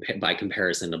by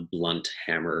comparison a blunt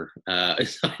hammer.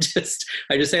 So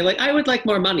I just say, like, I would like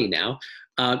more money now,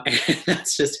 and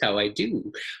that's just how I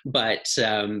do. But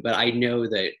I know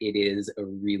that it is a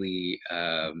really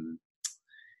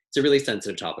it's a really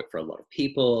sensitive topic for a lot of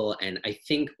people. And I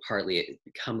think partly it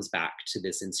comes back to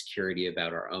this insecurity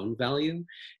about our own value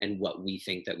and what we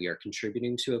think that we are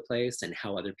contributing to a place and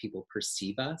how other people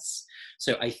perceive us.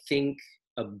 So I think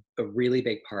a really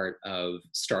big part of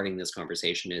starting this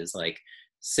conversation is like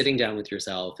sitting down with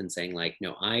yourself and saying, like,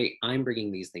 no, I'm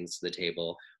bringing these things to the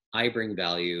table. I bring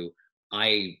value.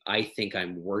 I think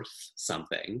I'm worth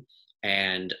something.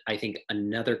 And I think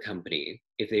another company,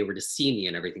 if they were to see me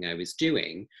and everything I was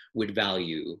doing, would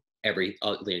value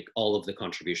like all of the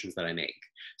contributions that I make.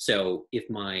 So if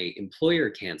my employer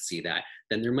can't see that,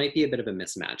 then there might be a bit of a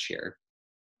mismatch here.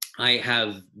 I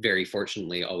have very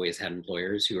fortunately always had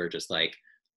employers who are just like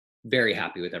very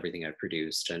happy with everything I've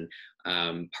produced. And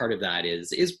part of that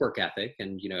is work ethic.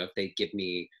 And, you know, if they give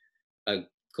me a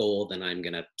goal, then I'm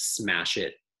going to smash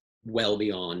it well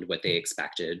beyond what they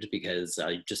expected, because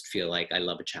I just feel like I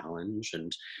love a challenge,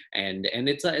 and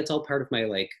it's all part of my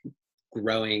like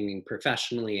growing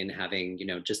professionally and having, you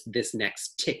know, just this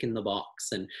next tick in the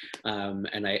box. And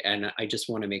I just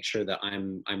want to make sure that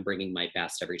I'm bringing my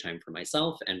best every time for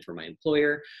myself and for my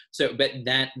employer. So, but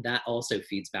that also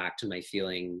feeds back to my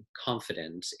feeling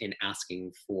confident in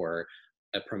asking for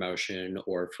a promotion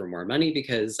or for more money,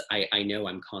 because I know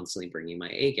I'm constantly bringing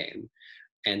my A game.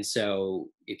 And so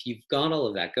if you've got all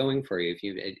of that going for you,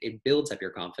 it builds up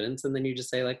your confidence, and then you just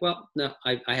say like, well, no,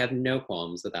 I have no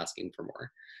qualms with asking for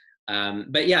more.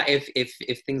 But yeah,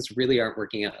 if things really aren't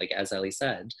working out, like as Ellie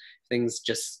said, things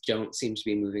just don't seem to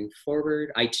be moving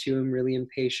forward. I too am really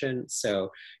impatient. So,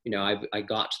 you know, I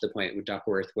got to the point with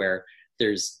Duckworth where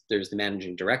there's the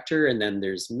managing director and then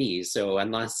there's me. So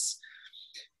unless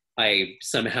I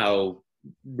somehow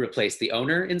replace the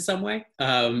owner in some way,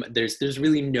 there's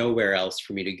really nowhere else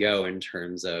for me to go in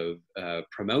terms of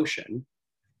promotion.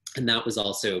 And that was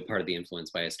also part of the influence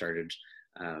why I started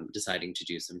deciding to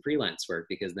do some freelance work,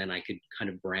 because then I could kind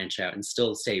of branch out and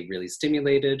still stay really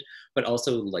stimulated, but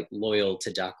also like loyal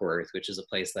to Duckworth, which is a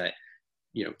place that,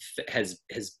 you know, has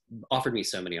offered me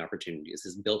so many opportunities,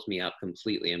 has built me up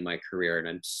completely in my career, and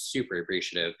I'm super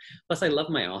appreciative. Plus, I love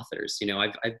my authors. You know,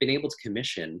 I've been able to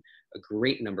commission a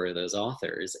great number of those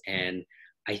authors, and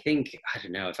I think, I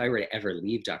don't know, if I were to ever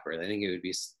leave Duckworth, I think it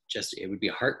would be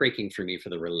heartbreaking for me for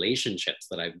the relationships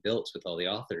that I've built with all the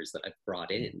authors that I've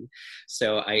brought in.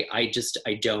 So I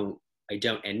don't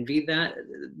envy that,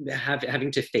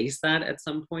 having to face that at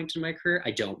some point in my career.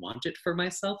 I don't want it for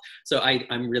myself. So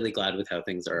I'm really glad with how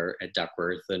things are at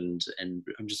Duckworth, and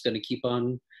I'm just going to keep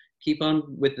on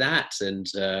with that,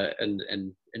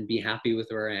 and be happy with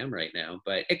where I am right now.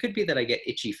 But it could be that I get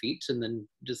itchy feet and then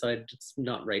decide it's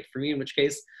not right for me, in which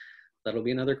case that'll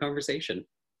be another conversation.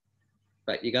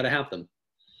 But you got to have them.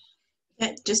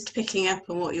 Yeah, just picking up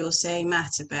on what you're saying,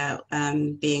 Matt, about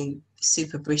being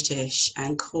super British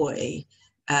and coy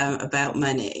about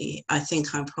money. I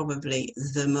think I'm probably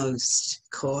the most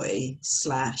coy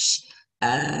 /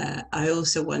 I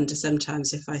also wonder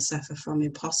sometimes if I suffer from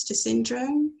imposter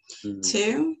syndrome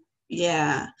too.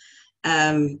 Yeah.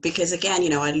 Because again, you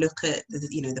know, I look at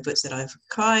the books that I've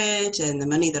acquired and the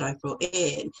money that I've brought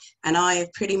in, and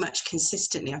I've pretty much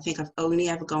consistently, I think I've only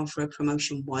ever gone for a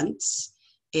promotion once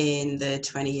in the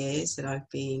 20 years that I've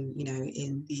been, you know,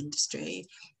 in the industry,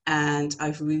 and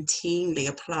I've routinely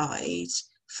applied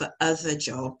for other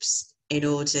jobs in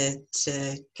order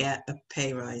to get a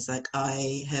pay rise. Like,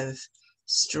 I have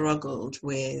struggled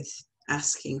with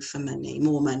asking for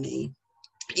more money,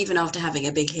 even after having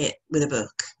a big hit with a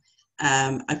book.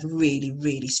 I've really,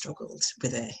 really struggled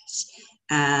with it.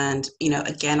 And, you know,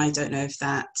 again, I don't know if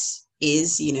that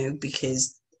is, you know,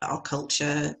 because our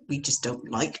culture, we just don't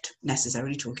like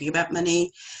necessarily talking about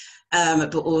money,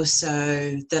 but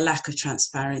also the lack of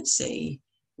transparency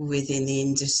within the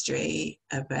industry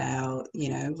about, you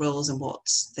know, roles and what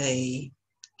they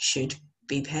should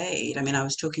be paid. I mean, I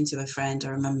was talking to a friend, I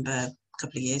remember a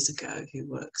couple of years ago, who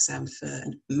works for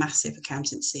a massive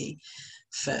accountancy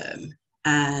firm,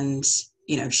 and,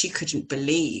 you know, she couldn't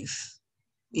believe,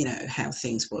 you know, how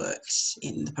things worked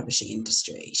in the publishing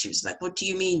industry. She was like, what do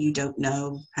you mean you don't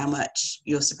know how much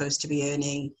you're supposed to be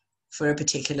earning for a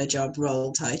particular job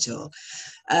role title?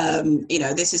 You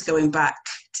know, this is going back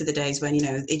to the days when, you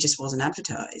know, it just wasn't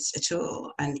advertised at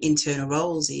all, and internal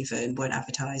roles even weren't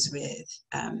advertised with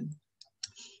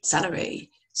salary.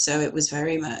 So it was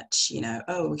very much, you know,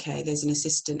 oh, okay, there's an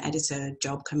assistant editor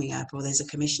job coming up, or there's a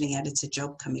commissioning editor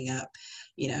job coming up.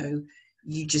 You know,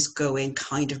 you just go in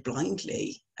kind of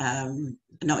blindly,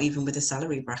 not even with a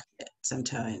salary bracket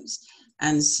sometimes.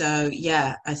 And so,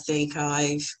 yeah, I think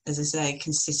I've, as I say,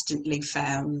 consistently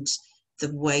found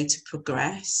the way to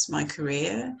progress my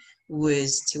career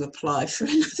was to apply for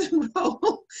another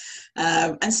role.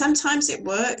 And sometimes it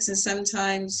works, and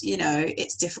sometimes, you know,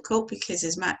 it's difficult, because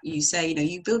as Matt, you say, you know,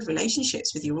 you build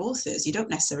relationships with your authors. You don't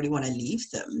necessarily want to leave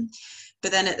them.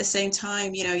 But then at the same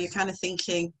time, you know, you're kind of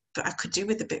thinking, but I could do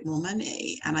with a bit more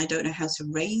money, and I don't know how to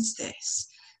raise this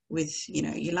with, you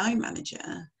know, your line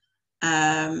manager.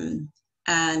 And,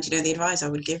 you know, the advice I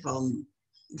would give on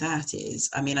that is,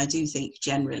 I mean, I do think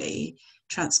generally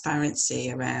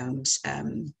transparency around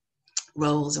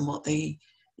roles and what they,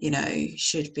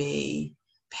 should be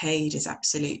paid is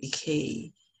absolutely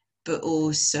key. But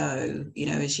also,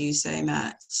 as you say,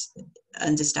 Matt,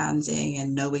 understanding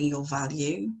and knowing your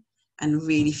value and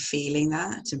really feeling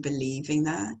that and believing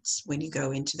that when you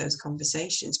go into those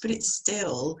conversations. But it's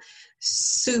still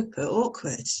super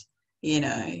awkward, you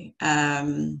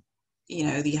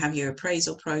have your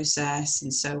appraisal process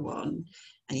and so on,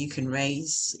 and you can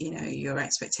raise, your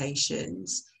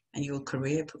expectations and your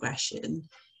career progression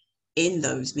in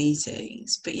those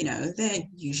meetings, but they're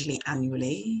usually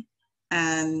annually.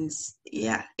 And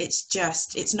yeah,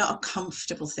 it's not a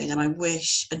comfortable thing. And I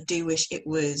do wish it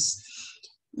was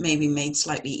maybe made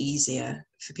slightly easier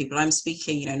for people. I'm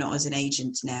speaking, not as an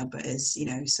agent now, but as,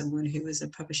 someone who was a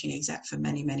publishing exec for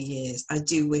many, many years. I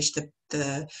do wish that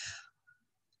the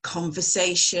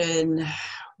conversation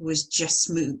was just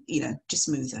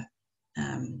smoother,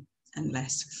 and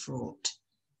less fraught.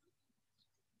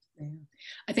 Yeah.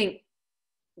 I think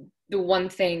the one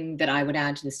thing that I would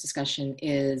add to this discussion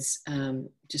is,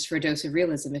 just for a dose of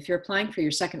realism, if you're applying for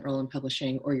your second role in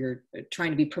publishing, or you're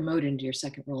trying to be promoted into your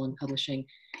second role in publishing,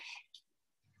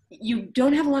 you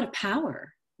don't have a lot of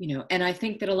power, and I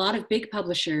think that a lot of big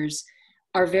publishers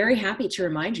are very happy to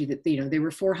remind you that, there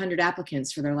were 400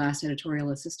 applicants for their last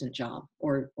editorial assistant job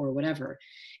or whatever.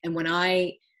 And when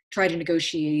I tried to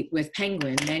negotiate with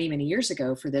Penguin many, many years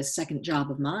ago for this second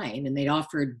job of mine, and they'd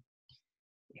offered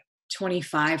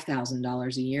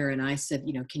 $25,000 a year. And I said,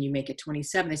 can you make it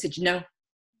 27? They said, no,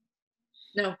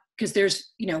 because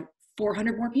there's,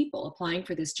 400 more people applying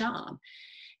for this job.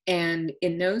 And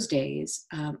in those days,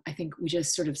 I think we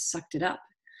just sort of sucked it up.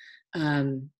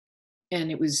 And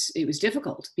it was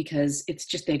difficult because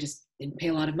they just didn't pay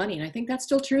a lot of money. And I think that's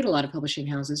still true to a lot of publishing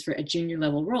houses at junior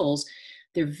level roles.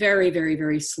 They're very, very,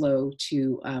 very slow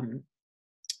to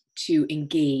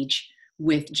engage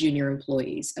with junior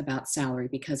employees about salary,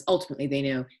 because ultimately they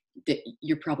know that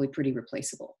you're probably pretty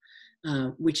replaceable,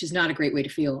 which is not a great way to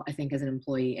feel, I think, as an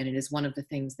employee. And it is one of the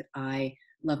things that I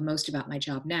love most about my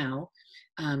job now.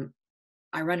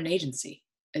 I run an agency.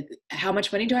 How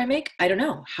much money do I make? I don't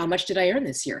know. How much did I earn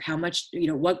this year? How much,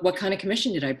 what kind of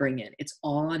commission did I bring in? It's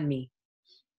all on me.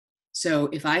 So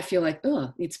if I feel like,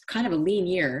 it's kind of a lean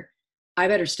year, I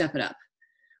better step it up.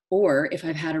 Or if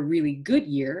I've had a really good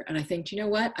year and I think,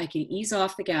 what, I can ease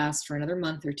off the gas for another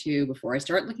month or two before I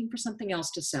start looking for something else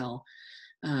to sell,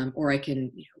 or I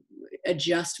can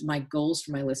adjust my goals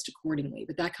for my list accordingly.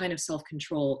 But that kind of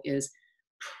self-control is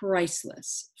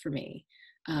priceless for me.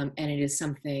 And it is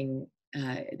something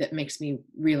that makes me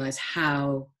realize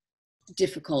how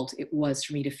difficult it was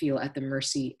for me to feel at the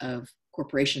mercy of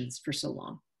corporations for so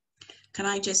long. Can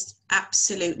I just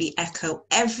absolutely echo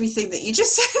everything that you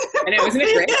just said? I know, isn't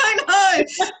it great? I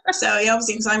know. So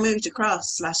obviously, because I moved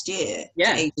across last year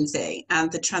to agency,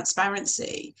 and the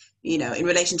transparency, in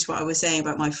relation to what I was saying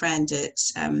about my friend at,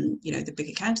 the big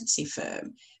accountancy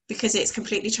firm, because it's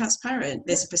completely transparent.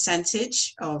 There's a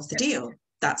percentage of the deal.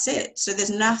 That's it. So there's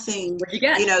nothing,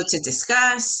 to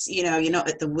discuss. You're not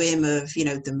at the whim of,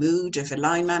 the mood of a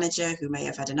line manager who may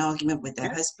have had an argument with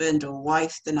their husband or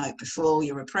wife the night before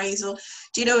your appraisal.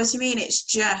 Do you know what I mean? It's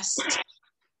just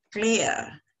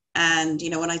clear. And,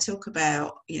 when I talk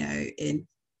about, in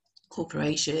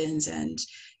corporations and,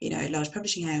 large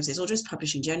publishing houses, or just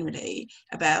publishing generally,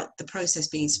 about the process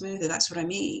being smoother, that's what I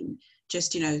mean.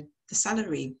 Just, the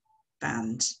salary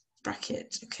band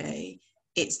bracket, okay?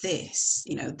 It's this,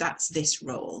 that's this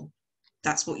role.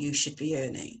 That's what you should be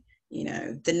earning.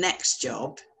 The next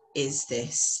job is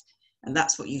this, and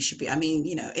that's what you should be. I mean,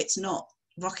 it's not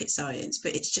rocket science,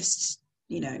 but it's just,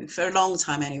 for a long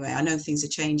time anyway, I know things are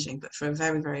changing, but for a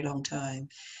very, very long time,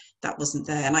 that wasn't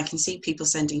there. And I can see people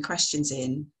sending questions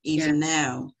in even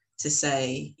now to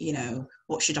say,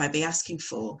 what should I be asking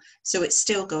for? So it's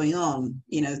still going on,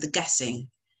 the guessing.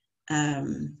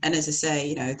 And as I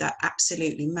say, that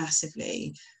absolutely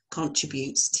massively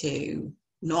contributes to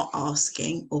not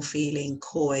asking or feeling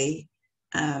coy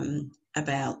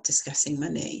about discussing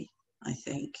money, I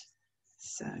think.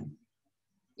 So.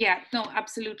 Yeah, no,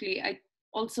 absolutely.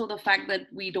 Also the fact that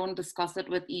we don't discuss it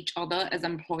with each other as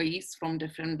employees from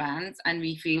different bands, and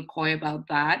we feel coy about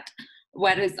that.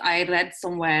 Whereas I read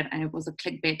somewhere, and it was a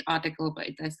clickbait article, but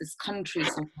there's this country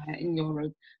somewhere in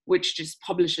Europe which just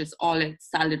publishes all its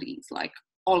salaries, like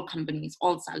all companies,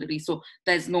 all salaries. So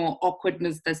there's no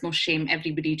awkwardness, there's no shame.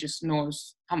 Everybody just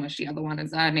knows how much the other one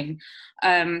is earning.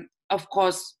 Of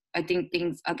course, I think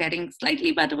things are getting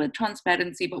slightly better with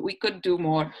transparency, but we could do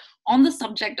more. On the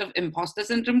subject of imposter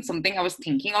syndrome, something I was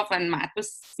thinking of when Matt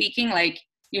was speaking, like,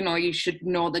 you should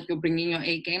know that you're bringing your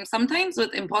A game. Sometimes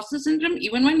with imposter syndrome,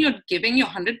 even when you're giving your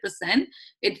 100%,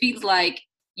 it feels like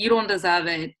you don't deserve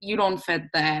it, you don't fit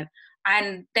there.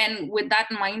 And then with that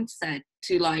mindset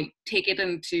to like take it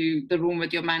into the room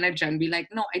with your manager and be like,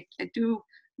 no, I do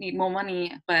need more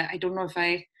money, but I don't know if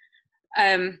I,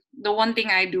 the one thing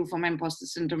I do for my imposter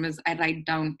syndrome is I write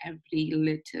down every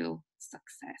little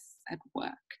success at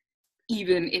work,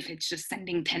 even if it's just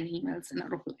sending 10 emails in a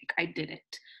row, like I did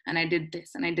it, and I did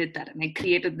this, and I did that, and I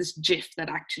created this GIF that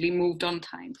actually moved on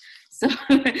time. So,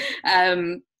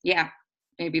 yeah,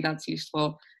 maybe that's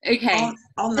useful. Okay.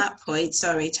 On that point,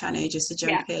 sorry, Tanu, just to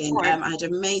jump in, I had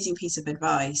an amazing piece of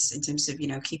advice in terms of, you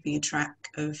know, keeping a track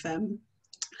of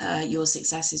your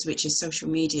successes, which is social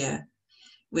media,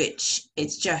 which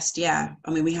it's just, yeah,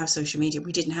 I mean, we have social media.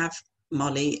 We didn't have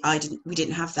Molly. We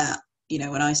didn't have that, you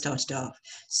know, when I started off.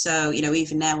 So, you know,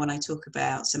 even now when I talk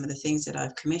about some of the things that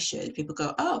I've commissioned, people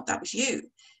go, oh, that was you,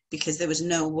 because there was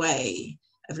no way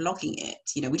of logging it.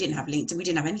 You know, we didn't have LinkedIn, we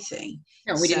didn't have anything.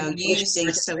 No, we didn't have using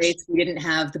social, we didn't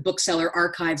have the bookseller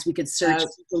archives we could search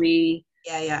easily.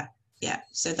 Yeah.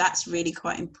 So that's really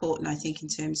quite important, I think, in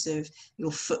terms of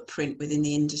your footprint within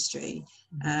the industry.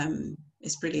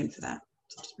 It's brilliant for that.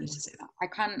 Just wanted to say that. I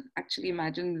can't actually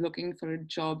imagine looking for a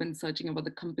job and searching about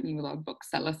the company without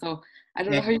bookseller. So I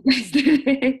don't know how you guys did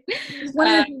it. One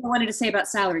other thing I wanted to say about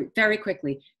salary very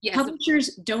quickly. Yes.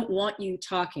 Publishers don't want you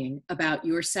talking about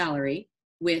your salary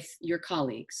with your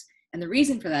colleagues. And the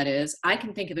reason for that is I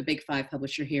can think of a big 5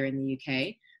 publisher here in the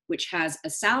UK, which has a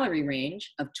salary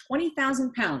range of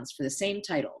 £20,000 for the same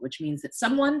title, which means that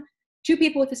two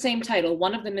people with the same title,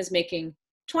 one of them is making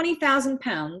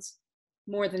 £20,000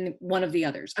 more than one of the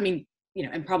others. I mean, you know,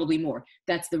 and probably more.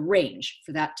 That's the range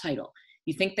for that title.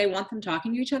 You think they want them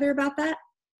talking to each other about that?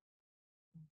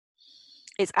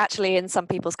 It's actually in some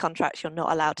people's contracts, you're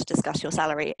not allowed to discuss your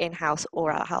salary in-house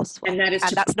or out-house. And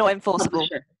that's not enforceable.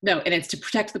 No, and it's to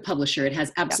protect the publisher. It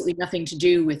has absolutely nothing to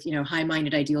do with, you know,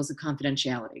 high-minded ideals of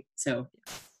confidentiality. So,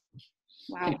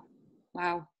 wow,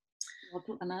 I'll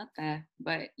put an out there.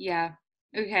 But yeah,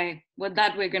 okay. With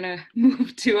that, we're gonna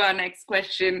move to our next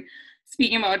question.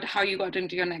 Speaking about how you got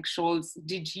into your next roles,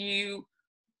 did you,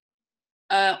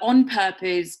 on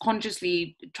purpose,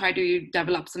 consciously try to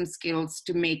develop some skills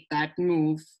to make that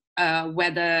move?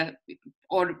 Did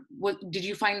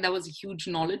you find there was a huge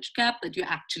knowledge gap that you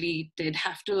actually did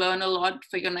have to learn a lot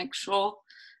for your next role?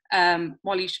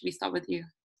 Molly, should we start with you?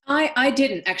 I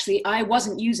didn't actually. I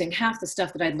wasn't using half the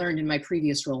stuff that I'd learned in my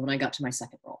previous role when I got to my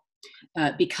second role.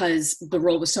 Because the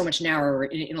role was so much narrower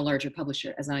in a larger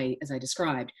publisher, as I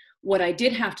described. What I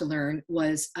did have to learn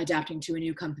was adapting to a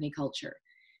new company culture,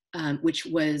 which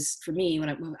was, for me, when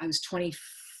I was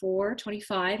 24,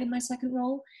 25 in my second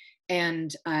role.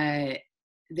 And the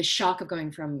shock of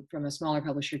going from a smaller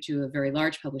publisher to a very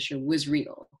large publisher was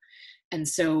real. And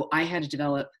so I had to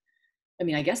develop, I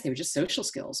mean, I guess they were just social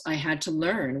skills. I had to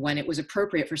learn when it was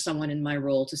appropriate for someone in my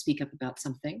role to speak up about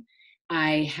something.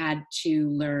 I had to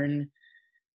learn,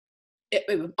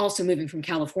 also moving from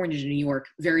California to New York,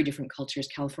 very different cultures.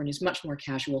 California is much more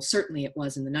casual. Certainly it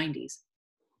was in the 90s.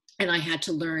 And I had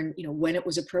to learn, you know, when it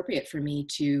was appropriate for me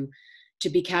to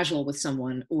be casual with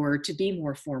someone or to be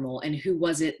more formal, and who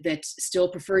was it that still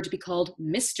preferred to be called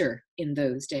Mr. in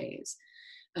those days.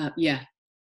 So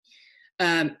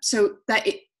that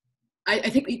I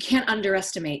think you can't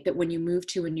underestimate that when you move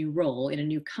to a new role in a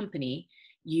new company,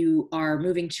 you are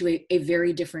moving to a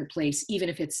very different place, even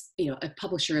if it's, you know, a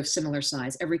publisher of similar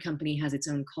size. Every company has its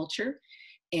own culture,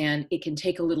 and it can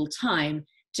take a little time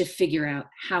to figure out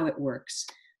how it works.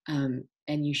 And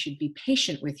you should be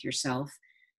patient with yourself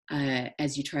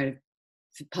as you try to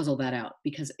puzzle that out,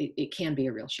 because it can be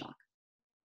a real shock.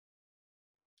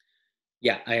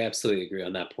 Yeah, I absolutely agree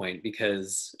on that point,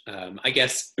 because I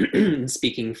guess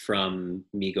speaking from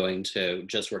me going to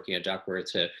just working at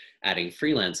Duckworth to adding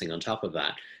freelancing on top of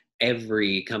that,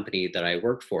 every company that I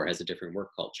work for has a different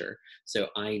work culture. So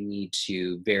I need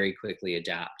to very quickly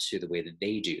adapt to the way that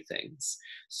they do things.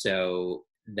 So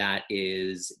that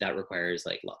requires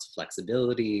like lots of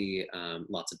flexibility,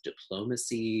 lots of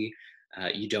diplomacy.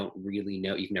 You don't really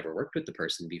know, you've never worked with the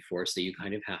person before, so you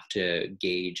kind of have to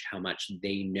gauge how much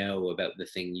they know about the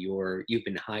thing you've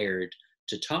been hired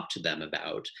to talk to them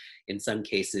about. In some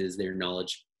cases, their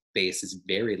knowledge base is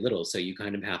very little, so you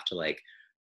kind of have to like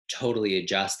totally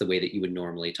adjust the way that you would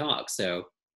normally talk. So,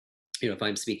 you know, if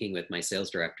I'm speaking with my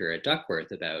sales director at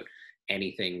Duckworth about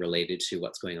anything related to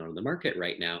what's going on in the market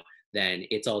right now, then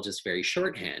it's all just very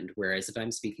shorthand. Whereas if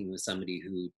I'm speaking with somebody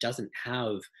who doesn't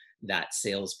have that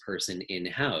salesperson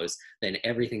in-house, then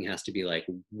everything has to be like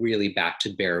really back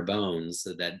to bare bones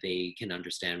so that they can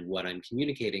understand what I'm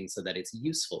communicating so that it's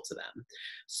useful to them.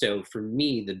 So for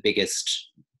me, the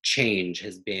biggest change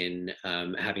has been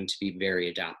having to be very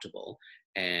adaptable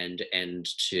and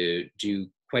to do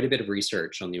quite a bit of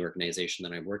research on the organization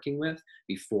that I'm working with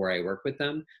before I work with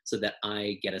them, so that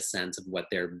I get a sense of what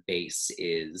their base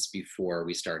is before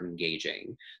we start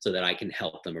engaging, so that I can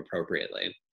help them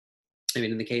appropriately. I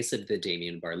mean, in the case of the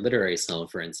Damien Bar Literary Cell,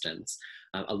 for instance,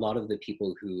 a lot of the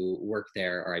people who work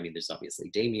there are, I mean, there's obviously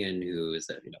Damien, who is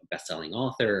a best-selling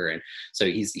author, and so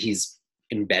he's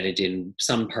embedded in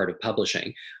some part of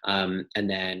publishing. And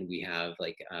then we have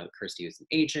like Kirsty, who's an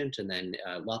agent, and then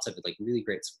lots of like really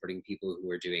great supporting people who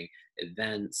are doing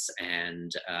events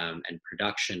and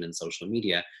production and social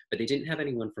media, but they didn't have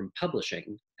anyone from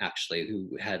publishing actually who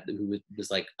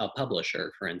was like a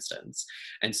publisher, for instance.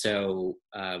 And so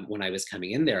when I was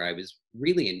coming in there, I was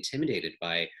really intimidated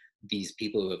by these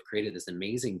people who have created this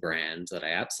amazing brand that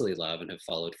I absolutely love and have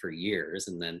followed for years.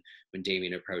 And then when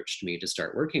Damien approached me to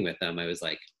start working with them, I was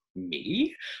like,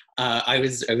 me? I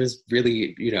was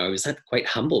really, I was quite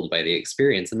humbled by the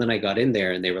experience. And then I got in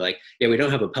there and they were like, yeah, we don't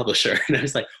have a publisher. And I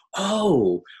was like,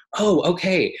 oh,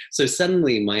 okay. So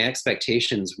suddenly my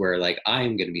expectations were like,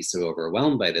 I'm going to be so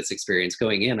overwhelmed by this experience.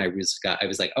 Going in, I was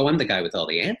like, oh, I'm the guy with all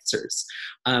the answers.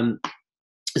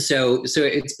 So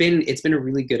it's been a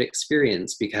really good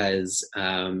experience because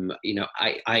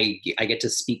I get to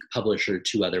speak publisher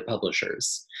to other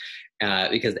publishers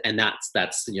because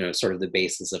that's sort of the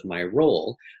basis of my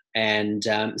role. And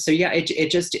so yeah, I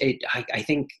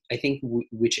think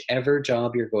whichever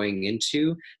job you're going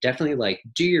into, definitely like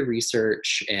do your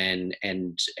research and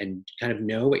kind of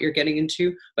know what you're getting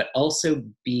into, but also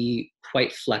be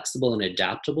quite flexible and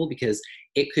adaptable, because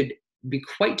it could be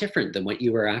quite different than what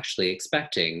you were actually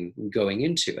expecting going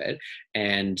into it.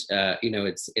 And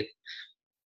it's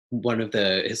one of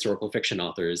the historical fiction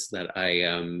authors that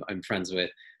I'm friends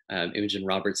with, Imogen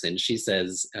Robertson. She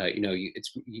says,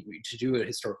 to do a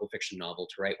historical fiction novel,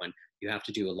 to write one, you have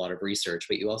to do a lot of research,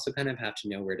 but you also kind of have to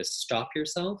know where to stop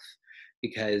yourself,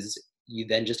 because you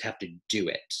then just have to do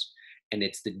it. And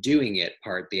it's the doing it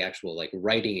part, the actual like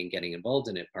writing and getting involved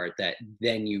in it part, that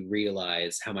then you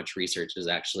realize how much research is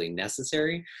actually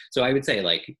necessary. So I would say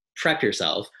like prep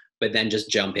yourself, but then just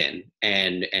jump in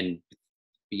and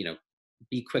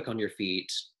be quick on your feet,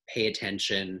 pay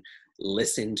attention,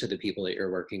 listen to the people that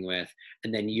you're working with,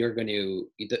 and then you're going to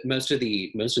most of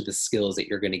the skills that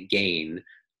you're going to gain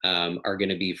are going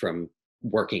to be from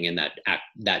working in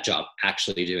that job,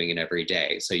 actually doing it every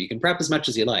day. So you can prep as much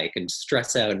as you like and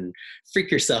stress out and freak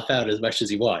yourself out as much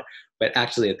as you want, but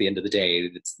actually at the end of the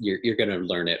day, you're going to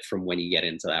learn it from when you get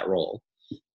into that role.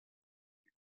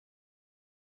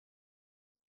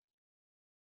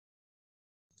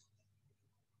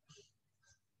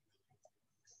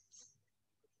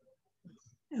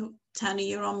 Oh, Tanya,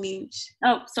 you're on mute.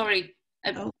 Oh, sorry.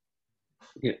 Yeah.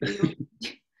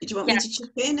 Did you want me to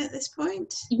chip in at this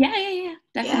point? Yeah,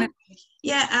 definitely.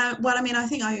 Yeah. Well, I mean, I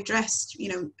think I addressed,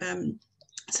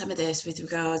 some of this with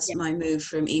regards to my move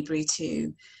from Ebury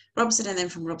to Robson, and then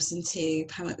from Robson to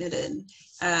Pan Macmillan.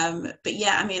 But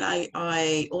yeah, I mean,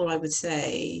 all I would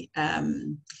say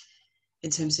in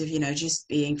terms of just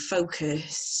being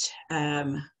focused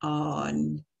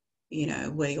on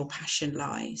where your passion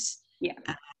lies. Yeah.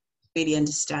 Really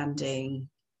understanding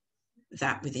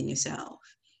that within yourself.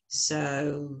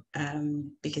 So,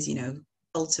 because,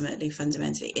 ultimately,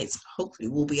 fundamentally, it's hopefully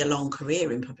will be a long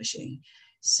career in publishing.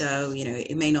 So,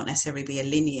 it may not necessarily be a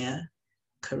linear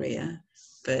career,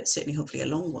 but certainly hopefully a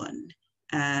long one.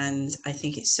 And I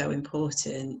think it's so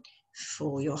important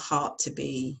for your heart to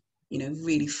be,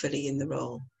 really fully in the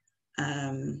role.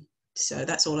 So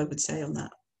that's all I would say on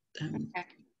that. Okay.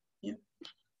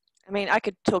 I mean, I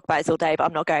could talk about this all day, but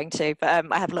I'm not going to. But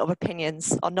I have a lot of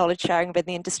opinions on knowledge sharing within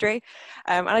the industry.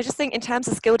 And I just think in terms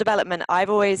of skill development, I've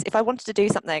always, if I wanted to do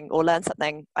something or learn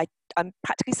something, I'm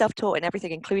practically self-taught in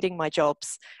everything, including my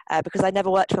jobs, because I never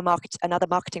worked for another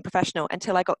marketing professional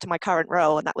until I got to my current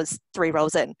role, and that was 3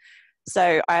 roles in.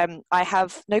 So I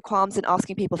have no qualms in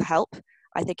asking people for help.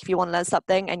 I think if you want to learn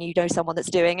something and you know someone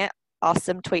that's doing it, ask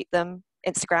them, tweet them,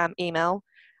 Instagram, email,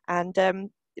 and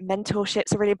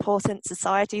mentorships are really important,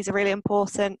 societies are really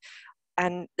important,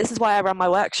 and this is why I run my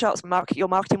workshops, your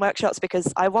marketing workshops,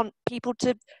 because I want people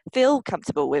to feel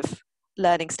comfortable with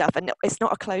learning stuff, and it's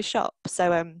not a closed shop. So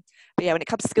but yeah, when it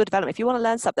comes to skill development, if you want to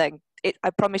learn something, I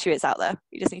promise you it's out there.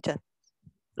 You just need to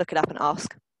look it up and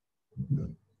ask.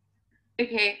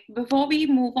 Okay, before we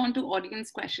move on to audience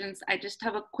questions, I just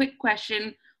have a quick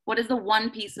question. What is the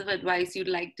one piece of advice you'd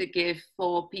like to give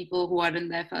for people who are in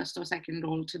their first or second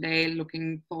role today,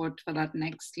 looking forward for that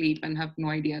next leap and have no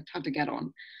idea how to get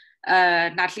on?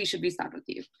 Natalie, should we start with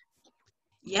you?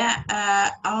 Yeah,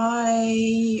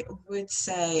 I would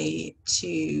say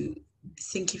to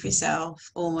think of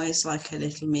yourself almost like a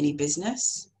little mini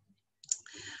business.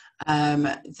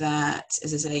 That,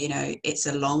 as I say, you know, it's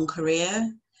a long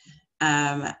career,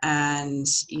 and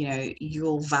you know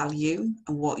your value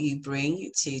and what you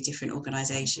bring to different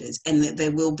organizations, and that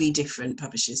there will be different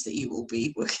publishers that you will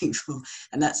be working for,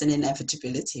 and that's an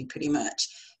inevitability pretty much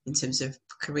in terms of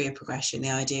career progression. The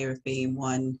idea of being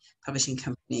one publishing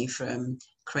company from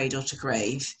cradle to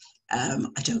grave, I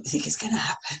don't think it's going to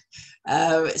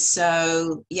happen.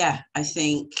 So yeah, I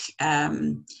think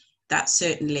that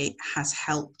certainly has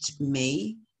helped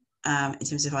me in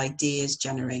terms of ideas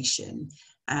generation,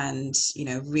 and you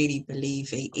know, really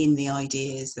believing in the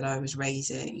ideas that I was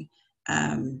raising.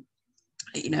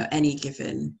 You know, any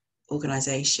given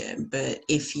organization, but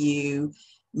if you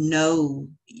know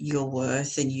your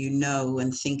worth and you know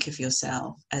and think of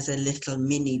yourself as a little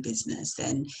mini business,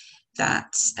 then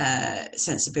that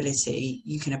sensibility,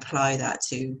 you can apply that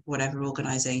to whatever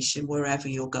organization, wherever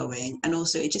you're going, and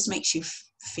also it just makes you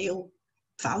feel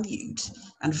valued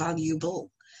and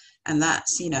valuable. And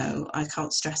that's, you know, I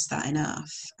can't stress that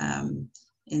enough,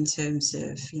 in terms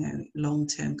of, you know,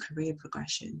 long-term career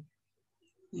progression.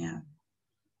 Yeah.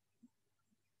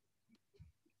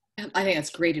 I think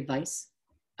that's great advice.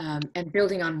 And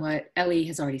building on what Ellie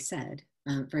has already said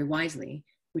very wisely,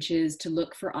 which is to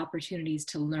look for opportunities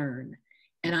to learn.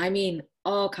 And I mean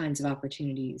all kinds of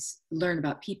opportunities. Learn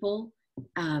about people,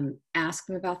 ask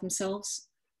them about themselves.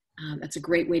 That's a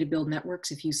great way to build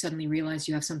networks if you suddenly realize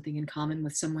you have something in common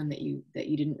with someone that you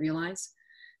didn't realize.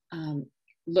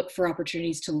 Look for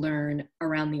opportunities to learn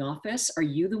around the office. Are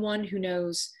you the one who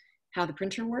knows how the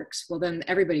printer works? Well, then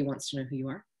everybody wants to know who you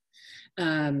are.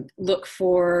 Look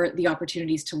for the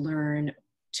opportunities to learn,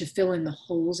 to fill in the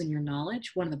holes in your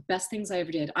knowledge. One of the best things I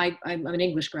ever did, I'm an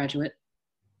English graduate,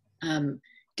 haven't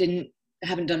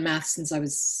done math since I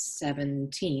was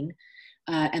 17.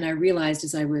 And I realized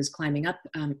as I was climbing up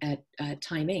at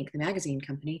Time Inc., the magazine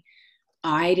company,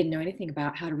 I didn't know anything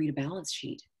about how to read a balance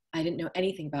sheet. I didn't know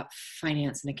anything about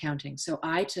finance and accounting. So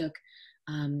I took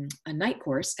a night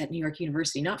course at New York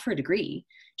University, not for a degree,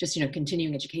 just, you know,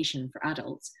 continuing education for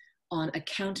adults, on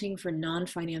accounting for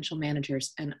non-financial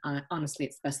managers. And honestly,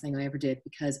 it's the best thing I ever did,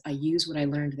 because I use what I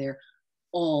learned there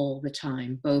all the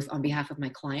time, both on behalf of my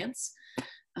clients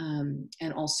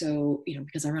and also, you know,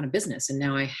 because I run a business and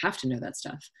now I have to know that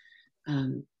stuff.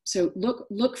 So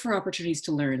look for opportunities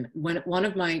to learn. One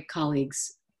of my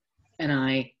colleagues and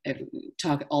I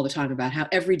talk all the time about how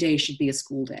every day should be a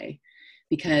school day,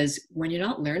 because when you're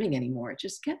not learning anymore, it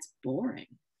just gets boring.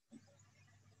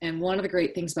 And one of the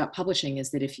great things about publishing is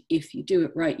that if you do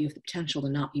it right, you have the potential to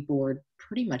not be bored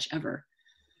pretty much ever.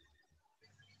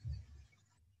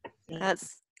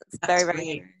 That's very,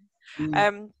 very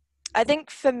true. I think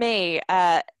for me,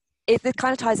 it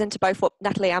kind of ties into both what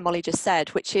Natalie and Molly just said,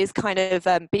 which is kind of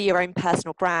be your own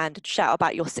personal brand and shout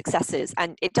about your successes.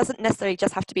 And it doesn't necessarily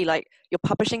just have to be like your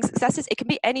publishing successes. It can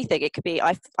be anything. It could be,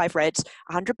 I've read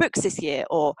 100 books this year,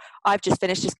 or I've just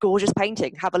finished this gorgeous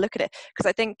painting. Have a look at it. Because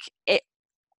I think it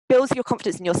builds your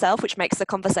confidence in yourself, which makes the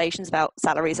conversations about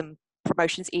salaries and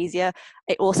promotions easier.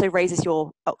 It also raises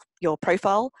your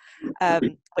profile,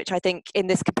 which I think in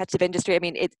this competitive industry, I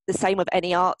mean, it's the same with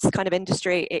any arts kind of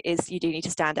industry. It is, you do need to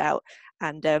stand out.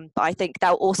 And but I think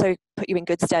that will also put you in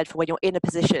good stead for when you're in a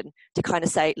position to kind of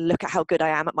say, look at how good I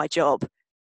am at my job.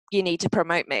 You need to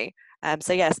promote me.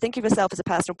 So yes, think of yourself as a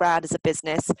personal brand, as a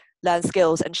business, learn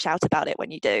skills and shout about it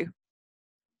when you do.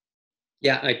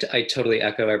 Yeah, I totally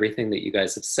echo everything that you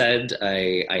guys have said.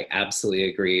 I absolutely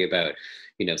agree about,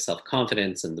 you know,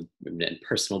 self-confidence and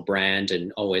personal brand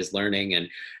and always learning.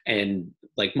 And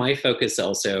like my focus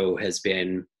also has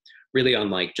been really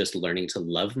on like just learning to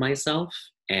love myself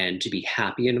and to be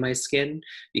happy in my skin,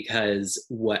 because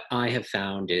what I have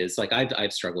found is like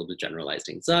I've struggled with generalized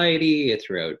anxiety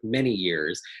throughout many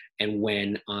years. And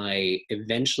when I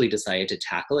eventually decided to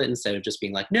tackle it, instead of just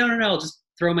being like, no, I'll just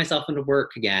throw myself into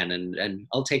work again and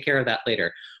I'll take care of that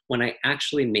later. When I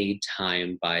actually made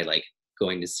time by like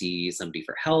going to see somebody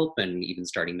for help and even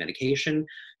starting medication,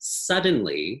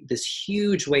 suddenly this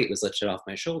huge weight was lifted off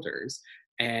my shoulders.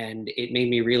 And it made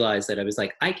me realize that I was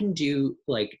like, I can do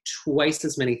like twice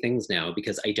as many things now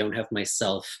because I don't have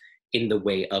myself in the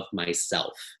way of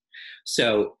myself.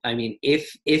 So, I mean,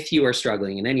 if you are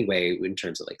struggling in any way in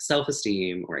terms of like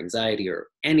self-esteem or anxiety or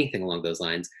anything along those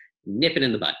lines, nip it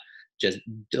in the bud.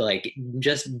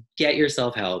 Just get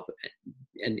yourself help,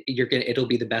 and it'll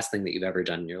be the best thing that you've ever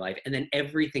done in your life. And then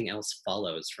everything else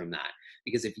follows from that.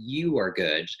 Because if you are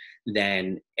good,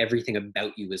 then everything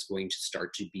about you is going to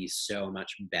start to be so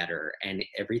much better, and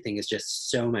everything is just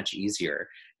so much easier.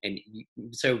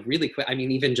 So really quick, I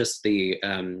mean, even just the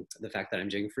fact that I'm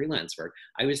doing freelance work,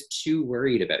 I was too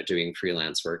worried about doing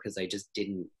freelance work because I just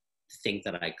didn't think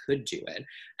that I could do it.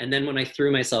 And then when I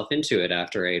threw myself into it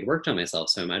after I had worked on myself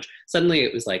so much, suddenly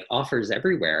it was like offers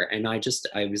everywhere. And I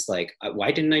was like,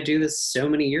 why didn't I do this so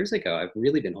many years ago? I've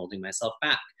really been holding myself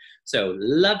back. So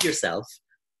love yourself.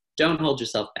 Don't hold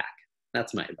yourself back.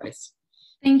 That's my advice.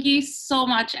 Thank you so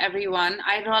much, everyone.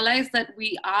 I realize that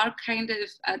we are kind of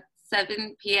at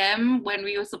 7 p.m. when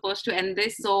we were supposed to end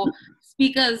this. So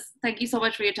speakers, thank you so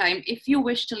much for your time. If you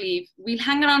wish to leave, we'll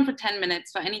hang around for 10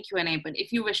 minutes for any Q&A, but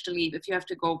if you wish to leave, if you have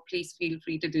to go, please feel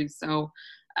free to do so.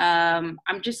 I'm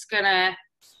just gonna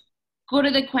go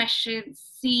to the questions,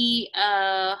 see,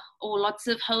 lots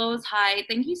of hellos, hi.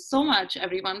 Thank you so much,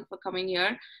 everyone, for coming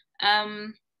here.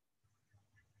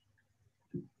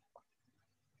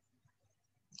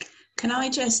 Can I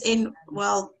just,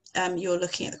 you're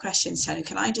looking at the questions, Tony,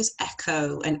 can I just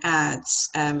echo and add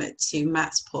to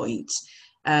Matt's point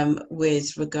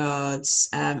with regards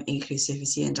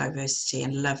inclusivity and diversity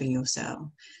and loving yourself.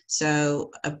 So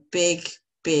a big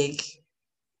thing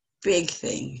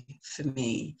for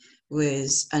me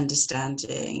was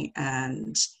understanding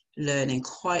and learning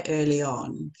quite early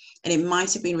on, and it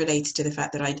might have been related to the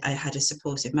fact that I had a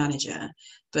supportive manager,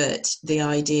 but the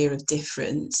idea of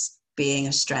difference being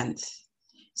a strength.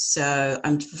 So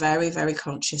I'm very, very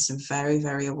conscious and very,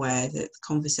 very aware that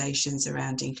conversations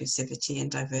around inclusivity and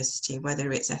diversity,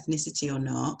 whether it's ethnicity or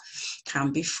not,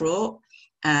 can be fraught.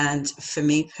 And for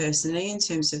me personally, in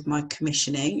terms of my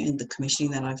commissioning and the commissioning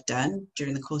that I've done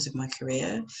during the course of my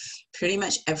career, pretty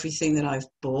much everything that I've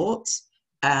bought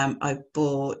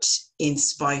in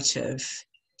spite of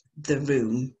the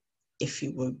room, if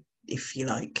you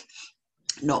like,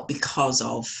 not because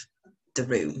of the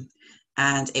room.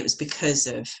 And it was because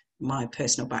of my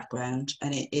personal background,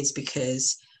 and it is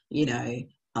because, you know,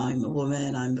 I'm a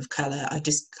woman, I'm of colour, I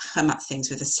just come at things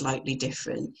with a slightly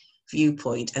different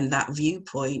viewpoint, and that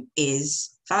viewpoint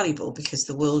is valuable because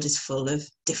the world is full of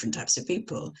different types of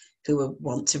people who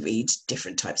want to read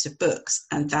different types of books,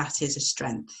 and that is a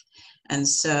strength. And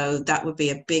so that would be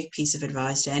a big piece of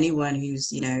advice to anyone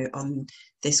who's, you know, on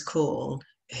this call,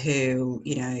 who,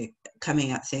 you know,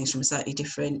 coming at things from a slightly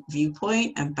different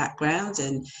viewpoint and background,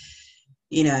 and,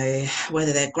 you know,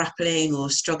 whether they're grappling or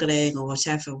struggling or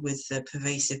whatever with the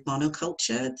pervasive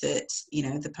monoculture that, you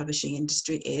know, the publishing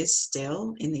industry is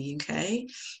still in the UK,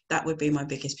 that would be my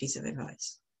biggest piece of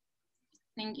advice.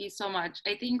 Thank you so much.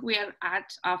 I think we are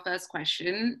at our first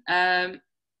question,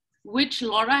 which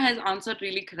Laura has answered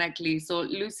really correctly. So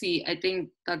Lucy, I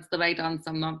think that's the right answer.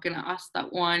 I'm not going to ask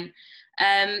that one.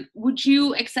 Would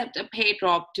you accept a pay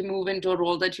drop to move into a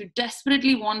role that you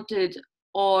desperately wanted,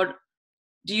 or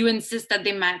do you insist that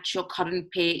they match your current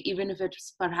pay, even if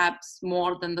it's perhaps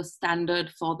more than the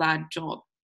standard for that job?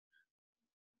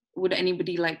 Would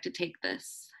anybody like to take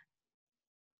this?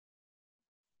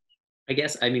 I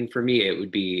guess, I mean, for me, it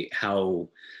would be how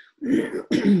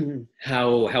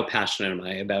passionate am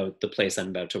I about the place I'm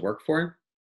about to work for?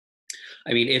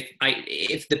 I mean,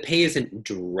 if the pay isn't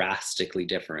drastically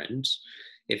different,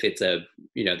 if it's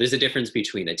there's a difference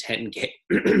between a 10K,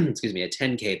 excuse me, a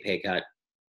 10K pay cut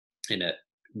and a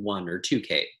 1 or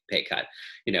 2K pay cut.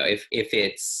 You know,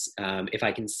 if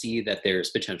I can see that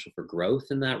there's potential for growth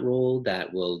in that role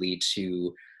that will lead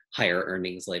to higher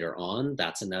earnings later on,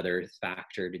 that's another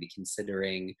factor to be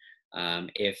considering.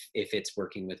 If it's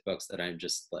working with books that I'm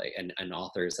just like, and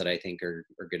authors that I think are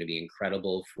going to be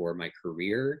incredible for my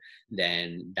career,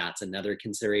 then that's another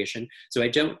consideration. So I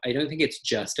don't think it's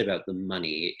just about the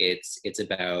money. It's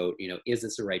about, you know, is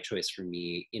this the right choice for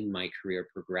me in my career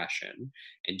progression?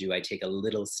 And do I take a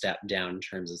little step down in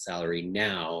terms of salary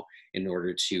now in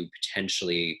order to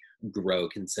potentially grow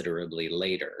considerably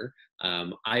later?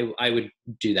 I would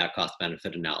do that cost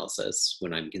benefit analysis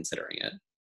when I'm considering it.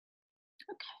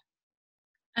 Okay.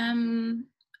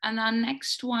 And our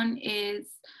next one is,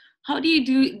 how do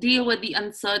you deal with the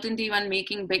uncertainty when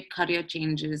making big career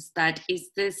changes? That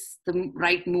is this the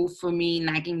right move for me,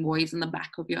 nagging voice in the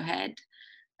back of your head?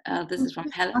 This is from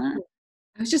Helena.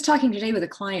 I was just talking today with a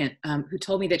client who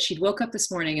told me that she'd woke up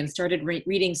this morning and started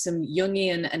reading some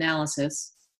Jungian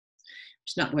analysis,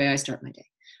 which is not the way I start my day.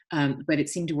 But it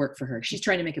seemed to work for her. She's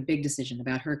trying to make a big decision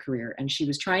about her career, and she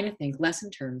was trying to think less in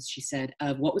terms, she said,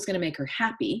 of what was going to make her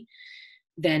happy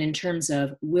than in terms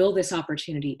of, will this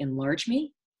opportunity enlarge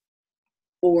me,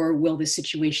 or will this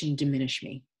situation diminish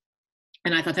me?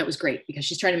 And I thought that was great, because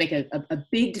she's trying to make a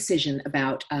big decision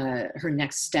about her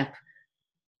next step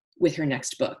with her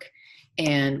next book,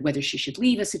 and whether she should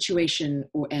leave a situation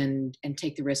and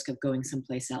take the risk of going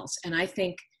someplace else. And I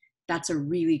think that's a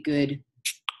really good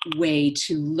way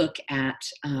to look at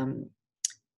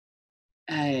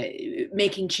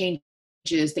making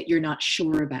changes that you're not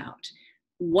sure about.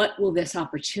 What will this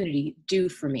opportunity do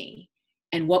for me?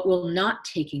 And what will not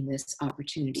taking this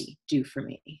opportunity do for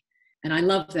me? And I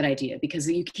love that idea, because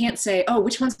you can't say, oh,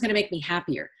 which one's going to make me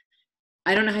happier?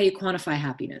 I don't know how you quantify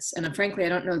happiness. And frankly, I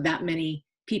don't know that many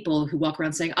people who walk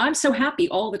around saying, I'm so happy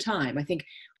all the time. I think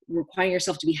requiring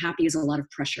yourself to be happy is a lot of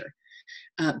pressure.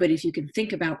 But if you can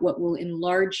think about what will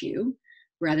enlarge you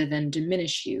rather than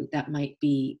diminish you, that might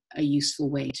be a useful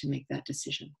way to make that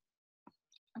decision.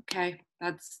 Okay,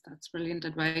 that's brilliant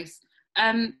advice.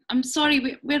 I'm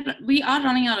sorry, we are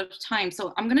running out of time,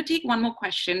 so I'm going to take one more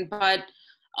question, but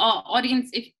audience,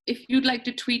 if you'd like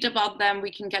to tweet about them,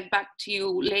 we can get back to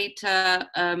you later.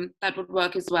 That would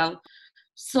work as well.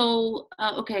 So,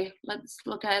 okay, let's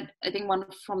look at, I think, one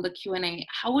from the Q&A.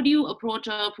 How would you approach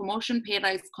a promotion pay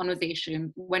rise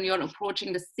conversation when you're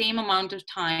approaching the same amount of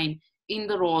time in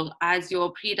the role as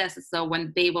your predecessor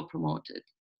when they were promoted?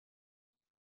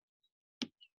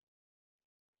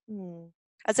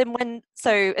 As in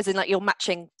like you're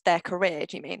matching their career,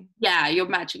 do you mean? Yeah, you're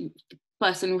matching the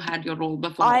person who had your role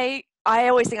before. I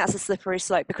always think that's a slippery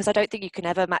slope, because I don't think you can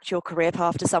ever match your career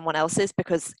path to someone else's,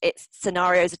 because its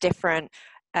scenarios are different.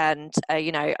 And,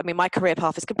 you know, I mean, my career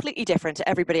path is completely different to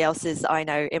everybody else's I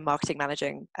know in marketing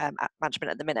management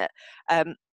at the minute.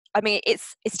 I mean,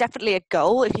 it's definitely a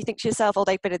goal. If you think to yourself, oh,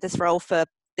 they've been in this role for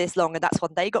this long and that's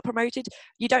when they got promoted,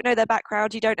 you don't know their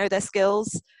background, you don't know their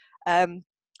skills.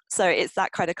 So it's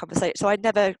that kind of conversation. So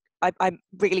I'm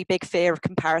really big fear of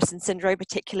comparison syndrome,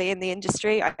 particularly in the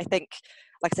industry. I think,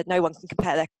 like I said, no one can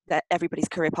compare everybody's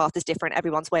career path is different.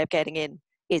 Everyone's way of getting in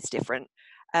is different.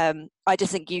 I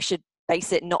just think you should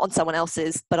base it not on someone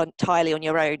else's, but entirely on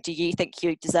your own. Do you think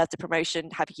you deserve the promotion?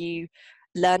 Have you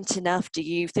learned enough? Do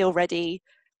you feel ready?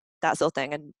 That sort of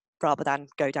thing. And rather than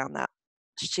go down that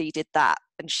she did that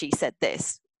and she said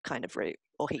this kind of route,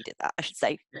 or he did that, I should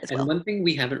say, as well. And one thing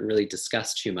we haven't really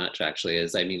discussed too much, actually,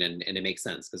 is, I mean, and it makes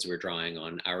sense because we're drawing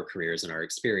on our careers and our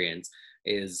experience,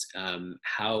 is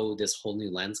how this whole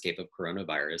new landscape of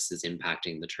coronavirus is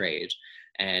impacting the trade.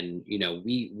 And, you know,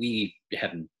 we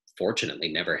have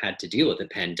fortunately never had to deal with a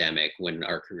pandemic when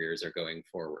our careers are going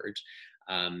forward.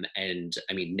 And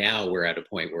I mean, now we're at a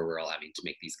point where we're all having to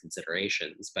make these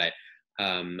considerations, but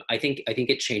I think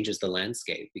it changes the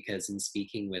landscape, because in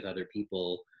speaking with other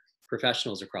people,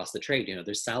 professionals across the trade, you know,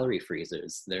 there's salary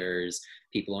freezes, there's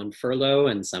people on furlough,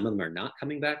 and some of them are not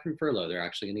coming back from furlough. They're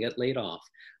actually going to get laid off.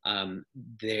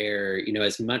 You know,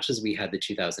 as much as we had the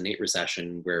 2008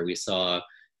 recession where we saw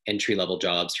entry-level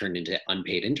jobs turned into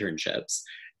unpaid internships,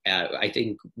 I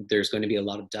think there's going to be a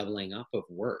lot of doubling up of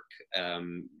work.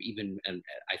 And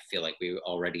I feel like we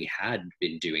already had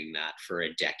been doing that for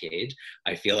a decade.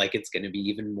 I feel like it's going to be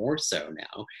even more so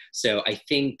now. So I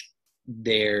think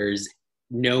there's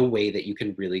no way that you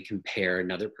can really compare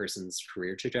another person's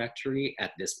career trajectory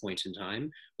at this point in time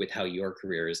with how your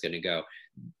career is going to go.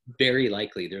 Very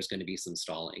likely there's going to be some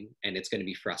stalling, and it's going to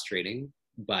be frustrating,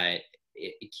 but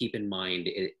keep in mind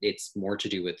it's more to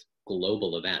do with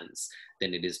global events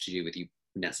than it is to do with you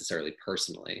necessarily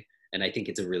personally. And I think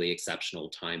it's a really exceptional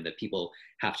time that people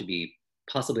have to be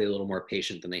possibly a little more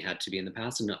patient than they had to be in the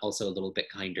past, and also a little bit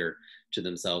kinder to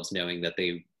themselves, knowing that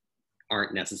they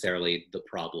aren't necessarily the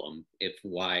problem if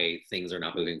why things are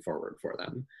not moving forward for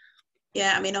them.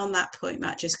 Yeah, I mean, on that point,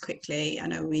 Matt, just quickly, I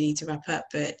know we need to wrap up,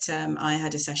 but I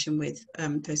had a session with a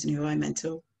person who I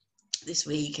mentor this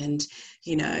week, and,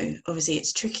 you know, obviously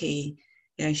it's tricky.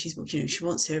 You know, she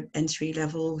wants her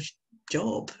entry-level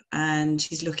job, and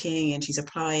she's looking and she's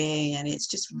applying, and it's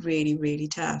just really, really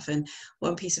tough. And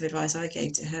one piece of advice I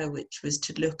gave to her, which was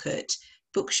to look at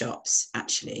bookshops,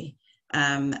 actually,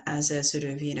 as a sort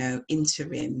of, you know,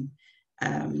 interim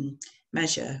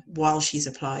measure while she's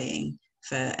applying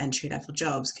for entry-level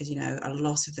jobs, because, you know, a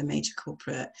lot of the major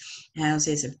corporate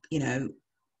houses have, you know,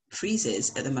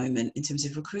 freezes at the moment in terms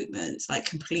of recruitment, like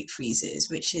complete freezes,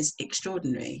 which is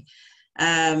extraordinary.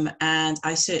 And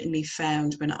I certainly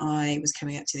found when I was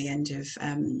coming up to the end of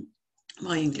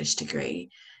my English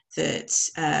degree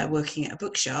that working at a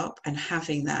bookshop and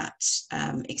having that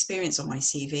experience on my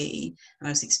CV, and I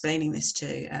was explaining this to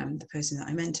the person that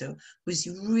I mentor, was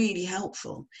really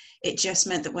helpful. It just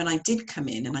meant that when I did come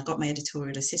in and I got my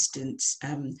editorial assistant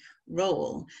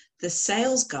role, the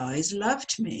sales guys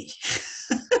loved me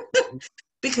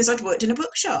because I'd worked in a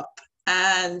bookshop.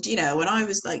 And, you know, when I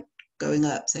was like going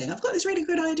up saying, I've got this really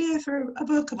good idea for a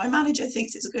book and my manager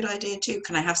thinks it's a good idea too,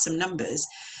 can I have some numbers?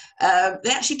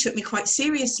 They actually took me quite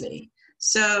seriously.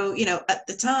 So, you know, at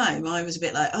the time I was a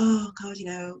bit like, oh God, you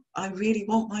know, I really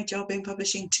want my job in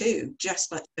publishing too,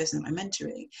 just like the person that I'm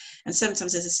mentoring. And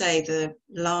sometimes, as I say, the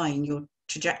line, your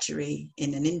trajectory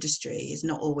in an industry is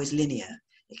not always linear.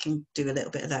 It can do a little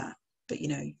bit of that, but you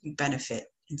know, you benefit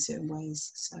in certain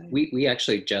ways. So we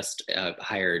actually just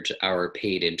hired our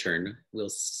paid intern. We'll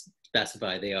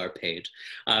specify they are paid.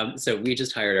 So we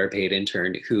just hired our paid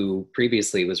intern who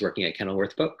previously was working at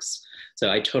Kenilworth Books. So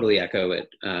I totally echo what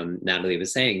Natalie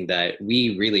was saying, that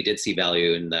we really did see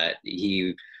value in that.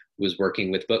 He was working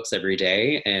with books every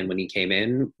day, and when he came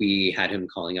in, we had him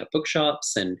calling up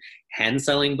bookshops and hand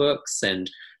selling books, and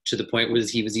to the point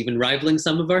was he was even rivaling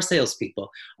some of our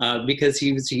salespeople because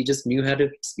he just knew how to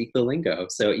speak the lingo.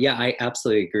 So yeah, I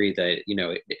absolutely agree that, you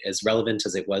know, as relevant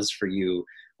as it was for you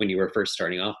when you were first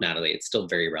starting off, Natalie, it's still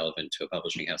very relevant to a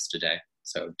publishing house today.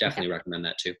 So definitely recommend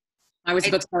that too. I was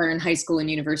a bookseller in high school and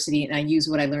university, and I use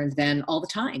what I learned then all the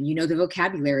time. You know, the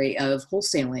vocabulary of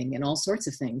wholesaling and all sorts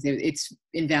of things. It's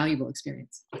invaluable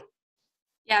experience.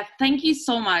 Yeah, thank you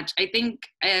so much. I think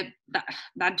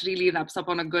that really wraps up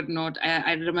on a good note.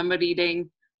 I remember reading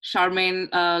Charmaine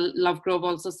Lovegrove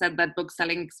also said that book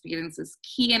selling experience is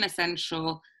key and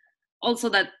essential. Also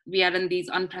that we are in these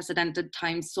unprecedented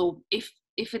times. So if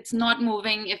it's not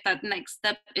moving, if that next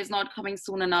step is not coming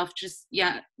soon enough, just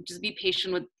be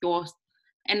patient with your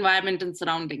environment and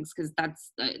surroundings, because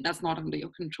that's not under your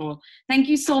control. Thank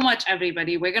you so much,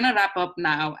 everybody. We're gonna wrap up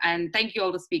now, and thank you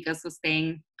all the speakers for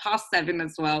staying past 7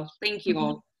 as well. Thank you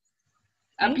all.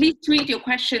 Please tweet your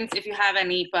questions if you have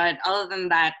any, but other than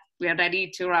that, we are ready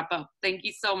to wrap up. Thank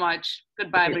you so much.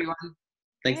 Goodbye, everyone.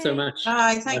 Thanks so much.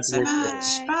 bye, thanks so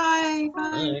much. Bye.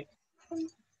 Bye.